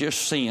things are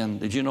just sin.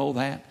 Did you know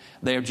that?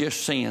 They're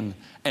just sin.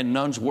 And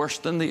none's worse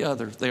than the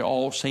other. They're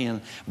all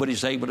sin. But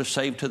he's able to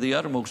save to the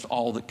uttermost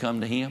all that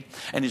come to him.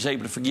 And he's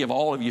able to forgive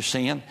all of your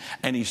sin.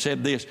 And he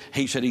said this.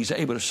 He said he's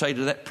able to say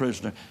to that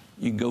prisoner,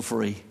 you can go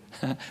free.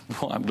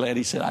 Boy, I'm glad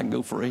he said I can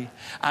go free.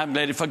 I'm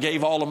glad he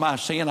forgave all of my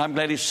sin. I'm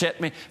glad he set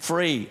me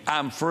free.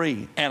 I'm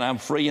free, and I'm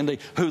free indeed.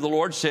 Who the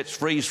Lord sets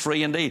free is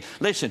free indeed.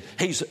 Listen,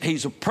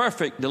 he's a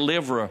perfect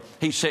deliverer.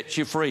 He sets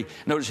you free.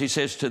 Notice he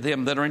says to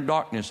them that are in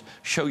darkness,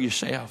 show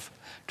yourself.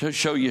 To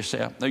show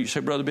yourself. Now you say,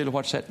 Brother Billy,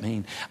 what's that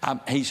mean?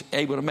 He's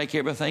able to make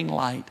everything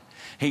light.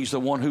 He's the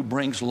one who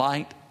brings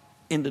light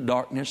into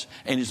darkness,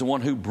 and he's the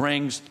one who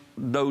brings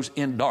those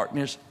in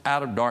darkness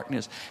out of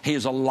darkness. He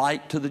is a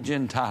light to the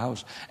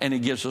Gentiles, and he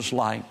gives us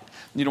light.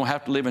 You don't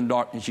have to live in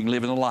darkness. You can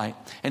live in the light.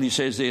 And he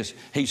says this.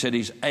 He said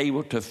he's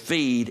able to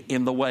feed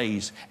in the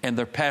ways, and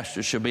their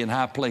pastures shall be in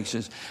high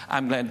places.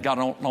 I'm glad God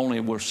not only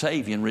will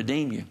save you and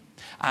redeem you.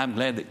 I'm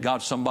glad that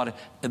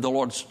the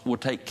Lord will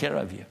take care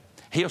of you.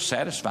 He'll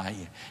satisfy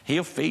you.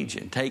 He'll feed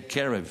you and take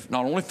care of you,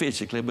 not only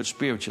physically, but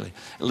spiritually.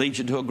 Lead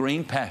you to a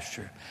green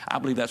pasture. I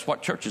believe that's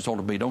what churches ought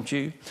to be, don't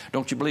you?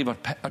 Don't you believe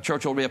a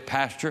church ought to be a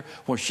pasture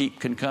where sheep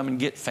can come and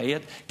get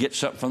fed, get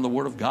something from the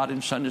Word of God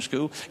in Sunday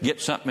school,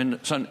 get something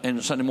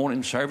in Sunday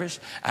morning service?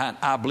 And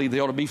I believe they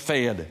ought to be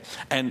fed.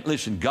 And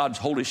listen, God's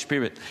Holy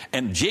Spirit.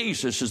 And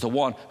Jesus is the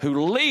one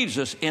who leads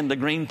us in the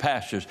green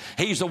pastures.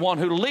 He's the one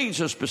who leads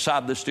us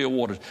beside the still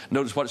waters.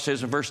 Notice what it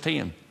says in verse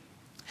 10.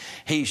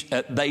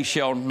 They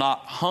shall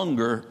not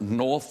hunger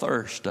nor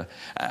thirst.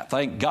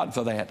 Thank God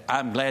for that.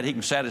 I'm glad he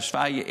can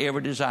satisfy your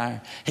every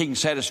desire. He can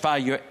satisfy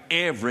your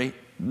every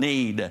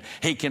need.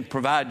 He can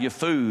provide you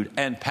food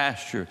and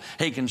pasture.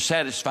 He can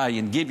satisfy you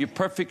and give you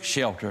perfect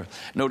shelter.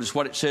 Notice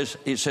what it says.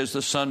 It says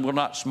the sun will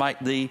not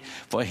smite thee,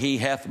 for he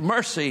hath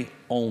mercy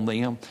on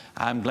them.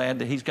 I'm glad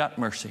that he's got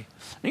mercy.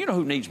 Now, you know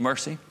who needs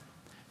mercy?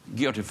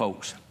 Guilty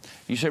folks.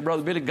 You say,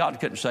 Brother Billy, God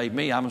couldn't save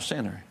me. I'm a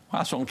sinner. Well,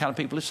 that's the only kind of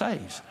people he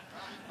saves.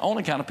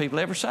 Only kind of people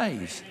ever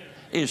saves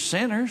is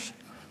sinners.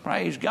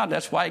 Praise God.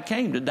 That's why he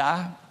came, to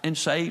die and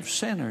save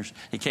sinners.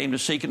 He came to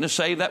seek and to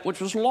save that which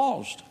was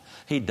lost.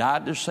 He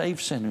died to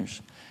save sinners.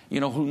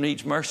 You know who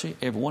needs mercy?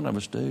 Every one of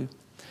us do.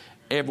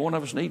 Every one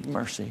of us needs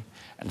mercy.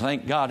 And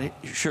thank God,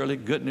 surely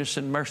goodness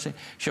and mercy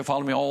shall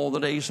follow me all the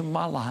days of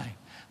my life.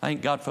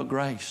 Thank God for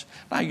grace.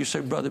 Now you say,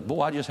 Brother,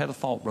 boy, I just had a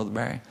thought, Brother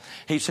Barry.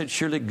 He said,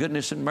 surely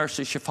goodness and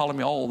mercy shall follow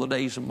me all the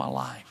days of my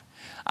life.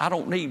 I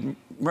don't need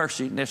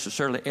mercy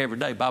necessarily every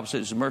day. The Bible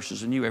says the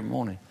mercies are new every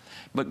morning.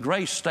 But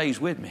grace stays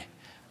with me.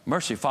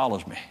 Mercy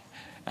follows me.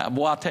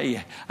 Boy, I tell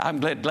you, I'm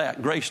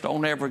glad grace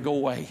don't ever go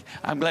away.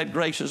 I'm glad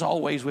grace is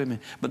always with me.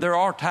 But there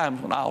are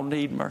times when I'll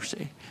need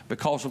mercy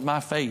because of my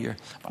failure.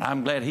 But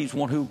I'm glad he's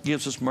one who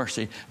gives us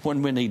mercy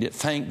when we need it.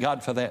 Thank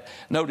God for that.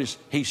 Notice,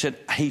 he said,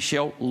 he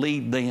shall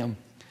lead them.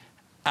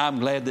 I'm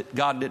glad that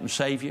God didn't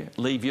save you,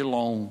 leave you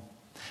alone.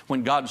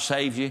 When God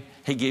saves you,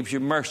 he gives you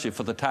mercy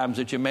for the times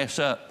that you mess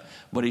up.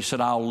 But he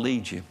said, I'll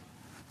lead you.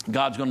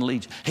 God's going to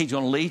lead you. He's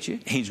going to lead you.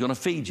 He's going to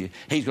feed you.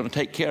 He's going to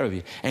take care of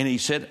you. And he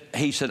said,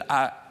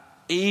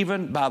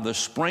 even by the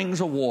springs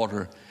of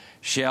water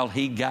shall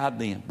he guide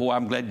them. Boy,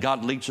 I'm glad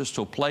God leads us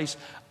to a place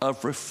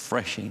of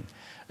refreshing.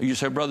 You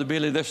say, Brother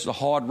Billy, this is a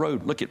hard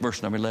road. Look at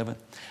verse number 11.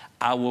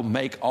 I will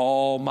make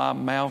all my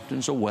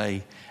mountains a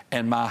way,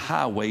 and my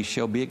highways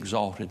shall be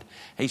exalted.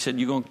 He said,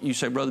 you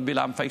say, Brother Billy,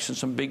 I'm facing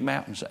some big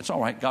mountains. That's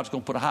all right. God's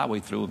going to put a highway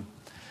through them.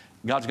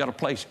 God's got a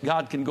place.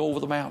 God can go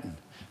over the mountain.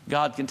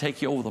 God can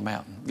take you over the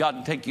mountain. God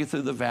can take you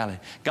through the valley.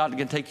 God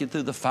can take you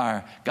through the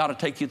fire. God will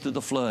take you through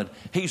the flood.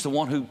 He's the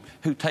one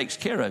who takes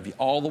care of you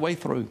all the way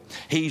through.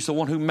 He's the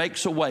one who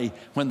makes a way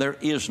when there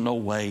is no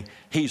way.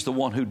 He's the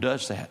one who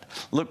does that.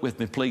 Look with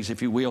me, please,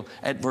 if you will,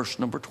 at verse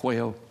number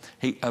 12.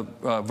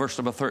 Verse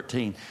number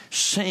 13.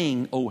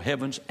 Sing, O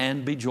heavens,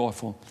 and be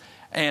joyful.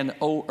 And,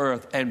 O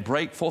earth, and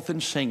break forth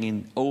in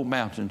singing, O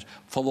mountains,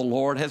 for the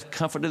Lord hath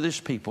comforted his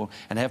people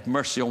and have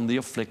mercy on the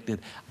afflicted.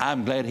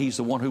 I'm glad he's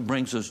the one who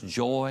brings us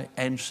joy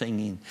and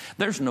singing.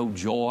 There's no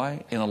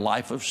joy in a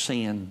life of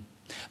sin.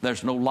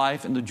 There's no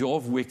life in the joy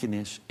of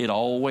wickedness. It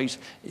always,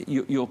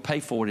 you'll pay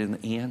for it in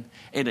the end.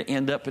 It'll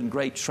end up in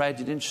great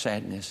tragedy and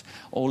sadness.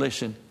 Oh,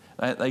 listen.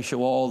 They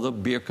show all the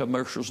beer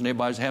commercials and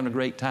everybody's having a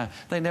great time.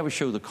 They never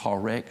show the car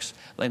wrecks.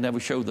 They never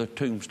show the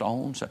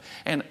tombstones.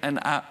 And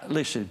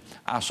listen,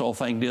 I saw a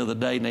thing the other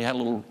day and they had a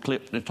little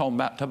clip and they're talking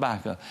about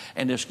tobacco.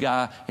 And this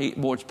guy,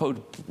 it's supposed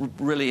to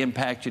really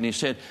impact you. And he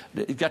said,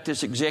 he's got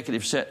this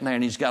executive sitting there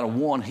and he's got a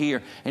 1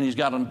 here and he's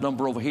got a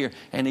number over here.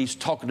 And he's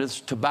talking to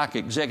this tobacco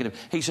executive.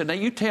 He said, now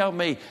you tell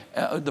me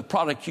the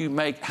product you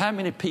make, how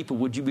many people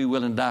would you be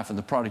willing to die for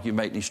the product you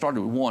make? And he started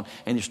with 1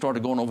 and he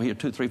started going over here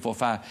 2, 3, 4,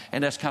 5.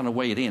 And that's kind of the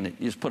way it ended.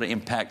 It just put an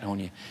impact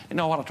on you. You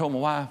know what I told my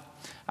wife?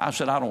 I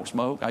said, I don't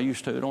smoke. I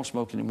used to. I don't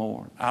smoke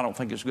anymore. I don't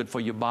think it's good for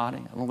your body.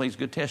 I don't think it's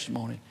good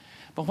testimony.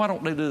 But why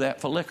don't they do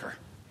that for liquor?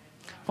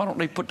 Why don't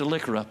they put the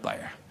liquor up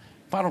there?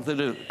 Why don't they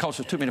do it? Because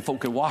there's too many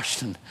folk in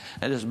Washington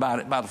that just buy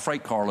the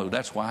freight carload.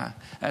 That's why.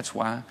 That's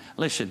why.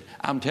 Listen,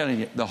 I'm telling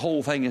you, the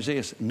whole thing is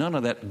this. None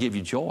of that will give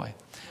you joy.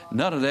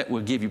 None of that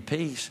will give you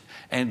peace.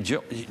 And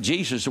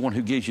Jesus is the one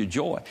who gives you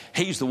joy.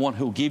 He's the one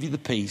who will give you the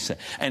peace.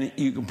 And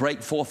you can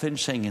break forth in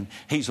singing.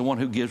 He's the one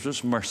who gives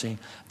us mercy.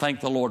 Thank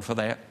the Lord for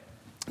that.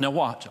 Now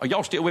watch. Are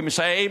y'all still with me?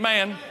 Say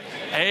amen.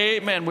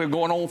 Amen. We're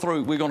going on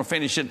through. We're going to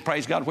finish it.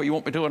 Praise God. Whether you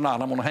want me to or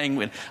not, I'm going to hang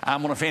with it.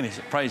 I'm going to finish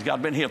it. Praise God.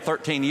 I've been here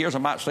 13 years. I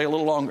might stay a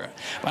little longer.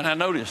 But now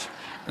notice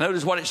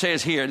what it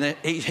says here. And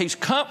he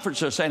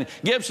comforts us and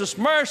gives us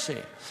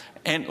mercy.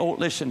 And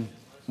listen,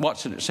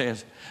 what's it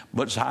says?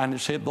 But Zion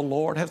said, the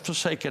Lord hath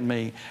forsaken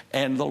me,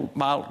 and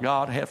my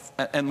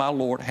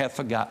Lord hath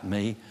forgotten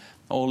me.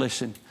 Oh,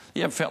 listen.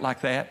 You ever felt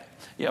like that?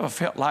 You ever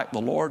felt like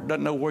the Lord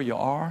doesn't know where you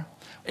are?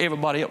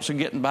 Everybody else is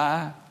getting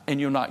by, and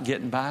you're not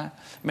getting by.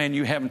 Man,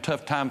 you're having a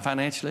tough time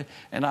financially.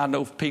 And I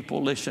know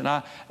people, listen,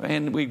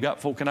 and we've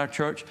got folk in our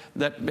church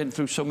that been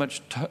through so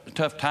much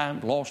tough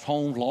times, lost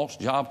homes, lost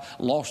jobs,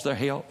 lost their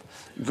health,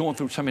 going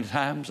through so many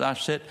times. I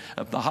sat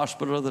at the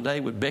hospital the other day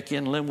with Becky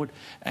and Linwood,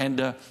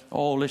 and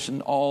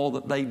listen, all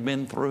that they've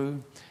been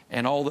through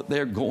and all that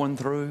they're going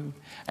through.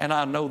 And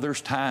I know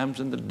there's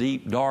times in the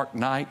deep, dark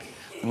night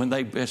when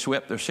they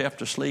swept themselves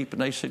to sleep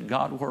and they said,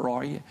 God, where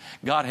are you?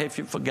 God, have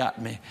you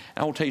forgotten me?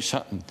 And I'll tell you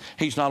something.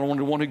 He's not only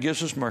the one who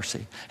gives us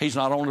mercy. He's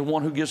not only the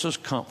one who gives us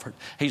comfort.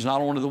 He's not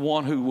only the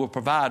one who will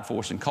provide for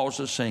us and cause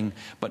us to sing.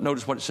 But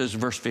notice what it says in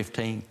verse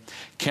 15.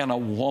 Can a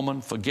woman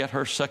forget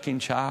her sucking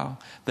child,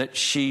 that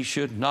she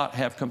should not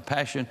have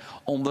compassion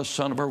on the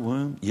son of her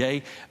womb?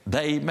 Yea,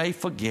 they may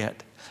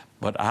forget,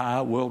 but I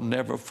will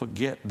never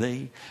forget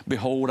thee.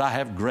 Behold, I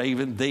have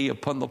graven thee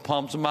upon the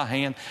palms of my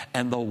hand,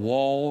 and the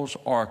walls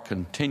are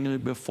continually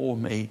before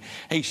me.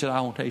 He said, I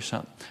want to tell you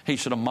something. He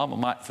said, a mama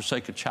might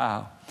forsake a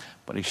child,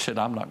 but he said,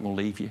 I'm not going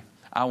to leave you.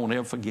 I won't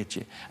ever forget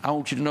you. I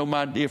want you to know,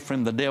 my dear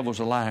friend, the devil's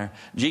a liar.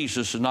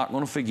 Jesus is not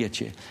going to forget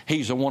you.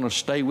 He's the one to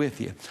stay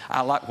with you. I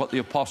like what the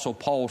Apostle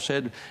Paul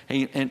said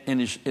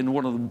in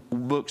one of the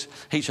books.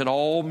 He said,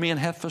 all men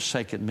have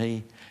forsaken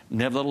me.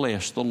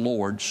 Nevertheless, the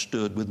Lord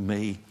stood with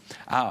me.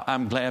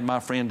 I'm glad, my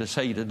friend, to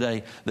say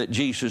today that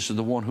Jesus is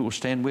the one who will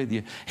stand with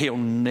you. He'll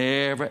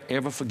never,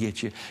 ever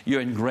forget you.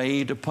 You're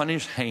engraved upon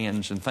his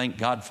hands, and thank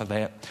God for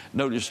that.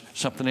 Notice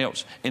something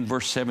else in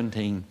verse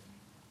 17.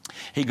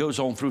 He goes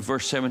on through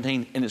verse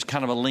 17, and it's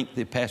kind of a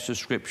lengthy passage of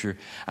Scripture,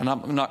 and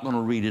I'm not going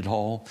to read it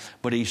all,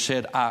 but he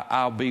said,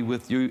 I'll be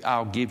with you,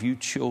 I'll give you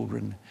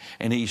children.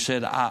 And he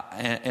said,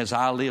 as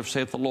I live,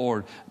 saith the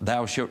Lord,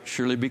 thou shalt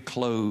surely be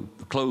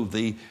clothed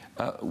thee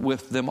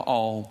with them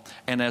all,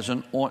 and as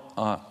an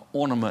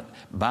ornament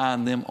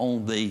bind them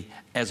on thee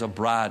as a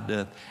bride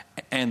doth.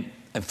 And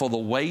for the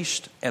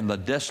waste and the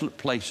desolate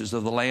places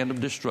of the land of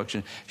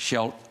destruction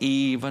shall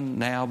even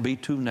now be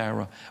too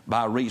narrow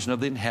by reason of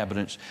the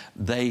inhabitants.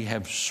 They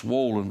have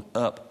swollen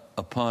up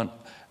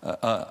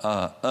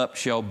up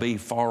shall be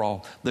far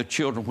off. The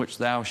children which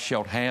thou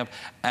shalt have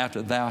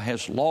after thou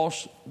hast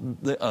lost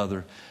the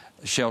other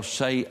shall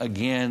say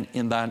again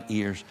in thine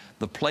ears,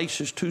 the place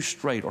is too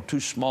strait or too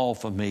small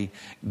for me.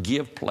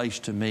 Give place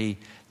to me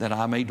that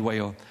I may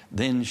dwell.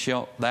 Then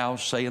shalt thou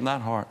say in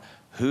thine heart,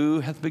 who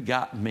hath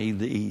begotten me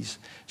these?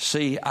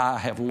 See, I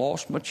have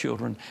lost my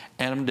children,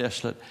 and am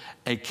desolate,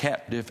 a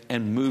captive,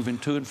 and moving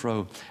to and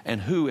fro.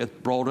 And who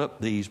hath brought up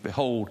these?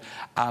 Behold,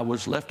 I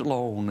was left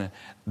alone.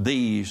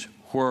 These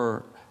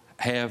where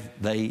have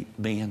they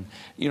been?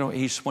 You know,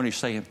 when he's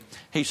saying,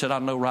 he said, I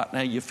know right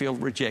now you feel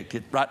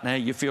rejected. Right now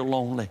you feel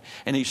lonely.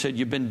 And he said,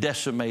 you've been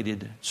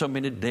decimated. So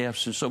many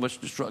deaths and so much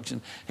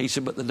destruction. He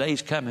said, but the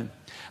day's coming.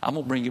 I'm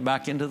going to bring you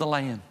back into the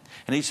land.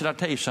 And he said, I'll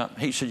tell you something.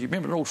 He said, you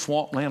remember the old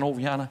swamp land over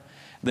yonder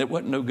that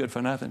wasn't no good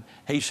for nothing?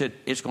 He said,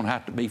 it's going to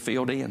have to be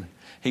filled in.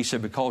 He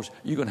said, because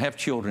you're going to have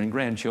children and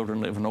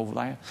grandchildren living over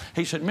there.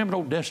 He said, remember the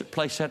old desert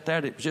place out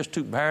there that was just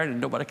too barren and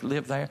nobody could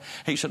live there?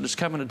 He said, it's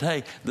coming a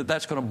day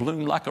that's going to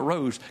bloom like a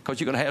rose because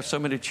you're going to have so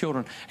many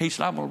children. He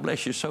said, I'm going to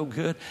bless you so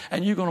good.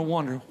 And you're going to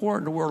wonder, where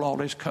in the world all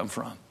this come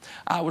from?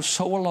 I was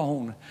so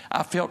alone.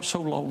 I felt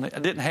so lonely.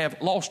 I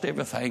lost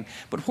everything.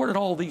 But where did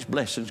all these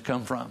blessings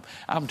come from?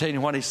 I'm telling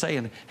you what he's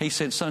saying. He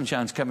said,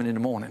 sunshine's coming in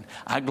the morning.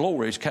 Our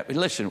glory is coming.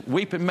 Listen,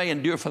 weeping may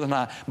endure for the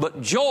night,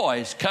 but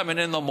joy's coming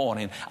in the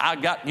morning. I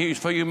got news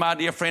for you, my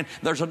dear friend.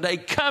 There's a day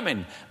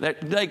coming,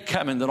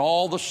 that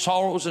all the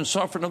sorrows and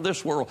suffering of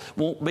this world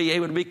won't be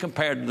able to be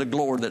compared to the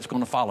glory that's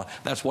going to follow.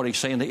 That's what he's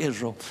saying to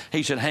Israel.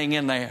 He said, hang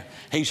in there.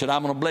 He said,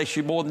 I'm going to bless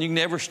you more than you can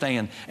ever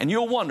stand. And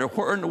you'll wonder,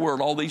 where in the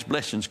world all these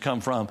blessings come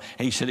from?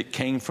 And he said, it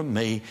came from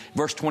me.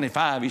 Verse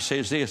 25, he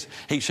says this.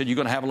 He said, you're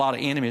going to have a lot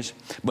of enemies.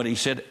 But he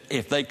said,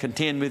 if they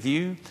contend with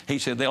you, he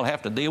said, they'll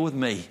have to deal with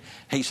me.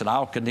 He said,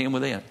 I'll contend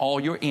with them, all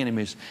your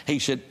enemies. He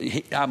said,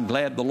 I'm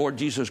glad the Lord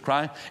Jesus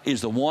Christ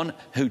is the one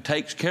who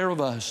takes care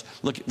of us.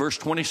 Look at verse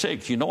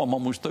 26. You know I'm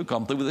almost through.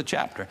 I'm through with the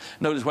chapter.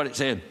 Notice what it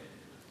said.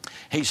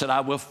 He said,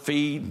 I will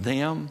feed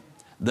them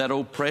that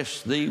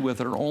oppress thee with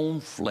their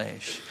own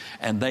flesh,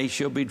 and they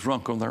shall be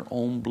drunk on their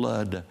own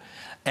blood.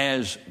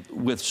 As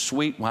with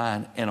sweet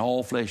wine, and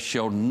all flesh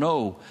shall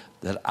know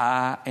that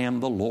I am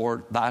the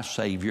Lord thy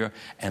Savior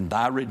and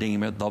thy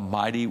Redeemer, the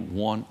mighty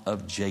one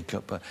of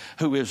Jacob.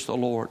 Who is the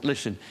Lord?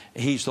 Listen,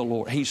 he's the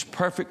Lord. He's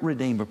perfect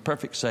Redeemer,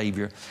 perfect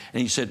Savior.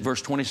 And he said,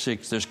 verse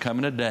 26, there's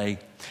coming a day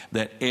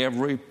that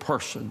every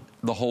person,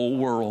 the whole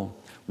world,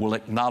 will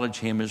acknowledge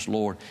him as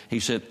Lord. He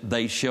said,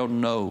 they shall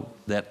know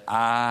that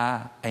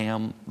I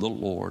am the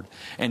Lord.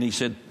 And he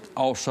said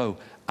also,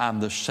 I'm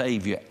the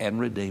Savior and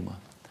Redeemer.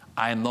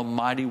 I am the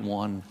mighty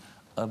one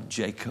of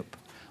Jacob.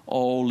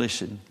 Oh,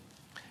 listen,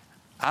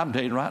 I'm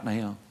telling you right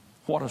now,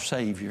 what a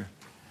Savior.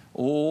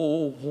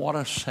 Oh, what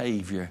a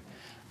Savior.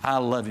 I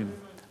love him.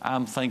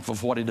 I'm thankful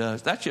for what he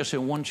does. That's just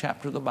in one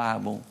chapter of the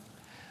Bible.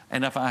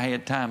 And if I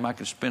had time, I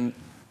could spend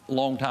a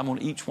long time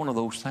on each one of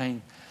those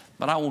things.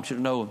 But I want you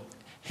to know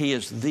he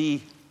is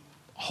the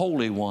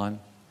Holy One,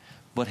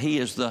 but he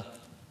is the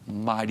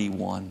Mighty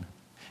One.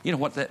 You know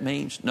what that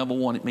means? Number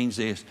one, it means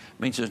this. It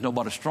means there's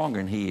nobody stronger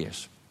than he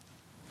is.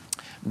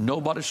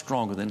 Nobody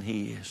stronger than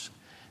he is.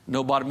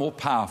 Nobody more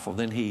powerful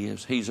than he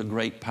is. He's a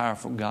great,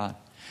 powerful God.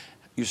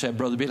 You say,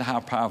 Brother Billy, how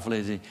powerful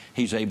is he?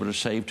 He's able to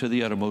save to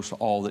the uttermost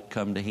all that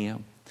come to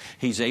him.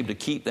 He's able to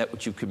keep that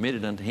which you've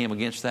committed unto him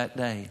against that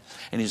day.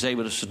 And he's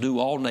able to subdue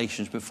all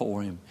nations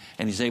before him.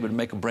 And he's able to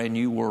make a brand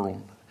new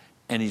world.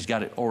 And he's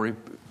got it already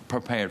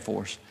prepared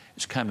for us.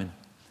 It's coming.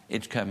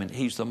 It's coming.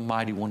 He's the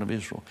mighty one of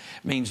Israel.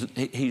 It means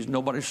that he's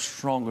nobody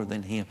stronger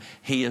than him.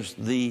 He is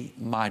the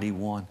mighty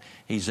one.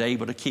 He's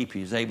able to keep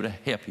you. He's able to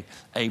help you.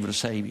 Able to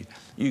save you.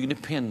 You can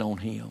depend on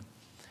him.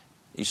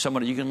 He's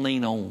somebody you can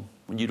lean on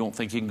when you don't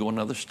think you can go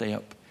another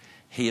step.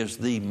 He is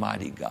the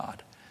mighty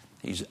God.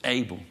 He's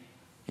able.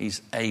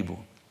 He's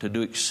able to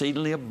do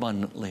exceedingly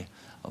abundantly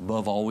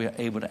above all we are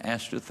able to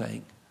ask or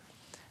think.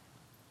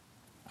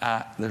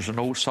 There's an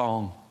old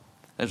song.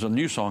 There's a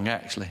new song,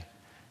 actually.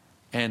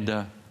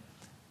 And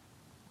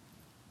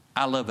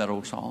I love that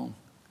old song.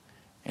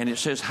 And it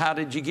says, how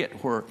did you get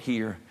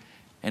here?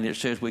 And it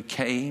says, we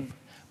came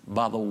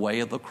by the way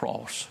of the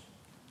cross.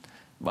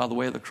 By the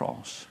way of the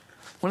cross.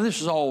 When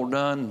this is all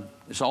done,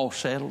 it's all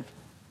settled,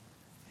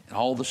 and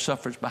all the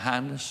suffering's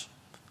behind us,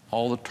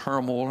 all the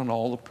turmoil and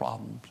all the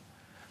problems,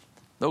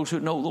 those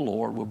who know the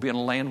Lord will be in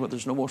a land where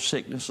there's no more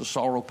sickness or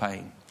sorrow,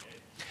 pain.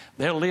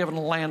 They'll live in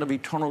a land of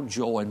eternal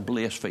joy and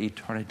bliss for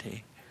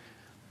eternity.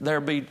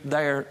 There'll be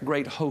their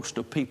great host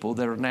of people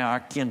that are now our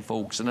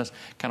kinfolks, and that's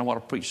kind of what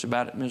I preached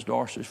about at Ms.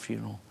 Darcy's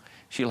funeral.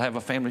 She'll have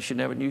a family she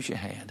never knew she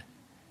had.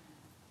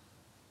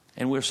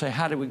 And we'll say,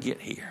 how did we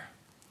get here?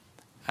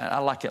 I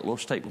like that little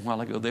statement a while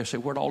ago. They'll say,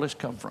 where'd all this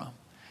come from?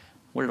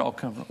 Where did it all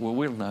come from? Well,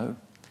 we'll know.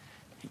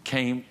 It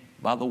came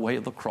by the way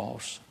of the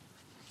cross.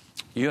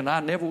 You and I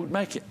never would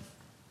make it.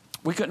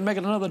 We couldn't make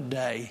it another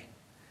day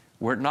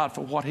were it not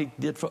for what he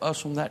did for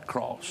us on that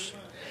cross.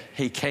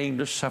 He came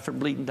to suffer,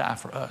 bleed, and die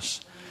for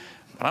us.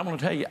 But I'm going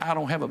to tell you, I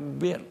don't have a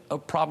bit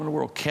of problem in the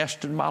world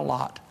casting my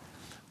lot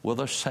with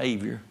a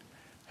Savior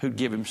who'd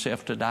give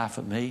himself to die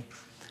for me.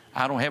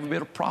 I don't have a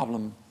bit of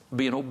problem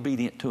being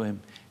obedient to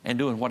him and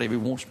doing whatever he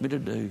wants me to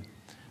do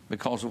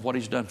because of what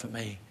he's done for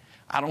me.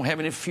 I don't have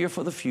any fear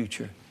for the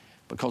future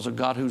because of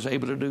God who's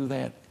able to do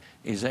that,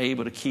 is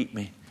able to keep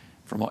me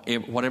from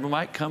whatever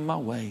might come my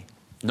way.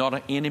 Not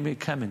an enemy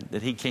coming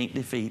that he can't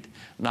defeat.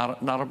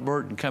 Not a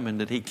burden coming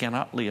that he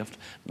cannot lift.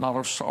 Not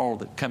a sorrow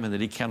that coming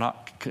that he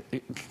cannot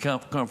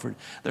comfort.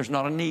 There's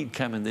not a need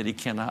coming that he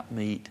cannot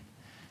meet.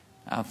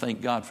 I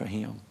thank God for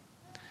him.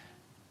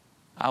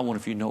 I wonder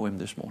if you know him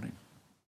this morning.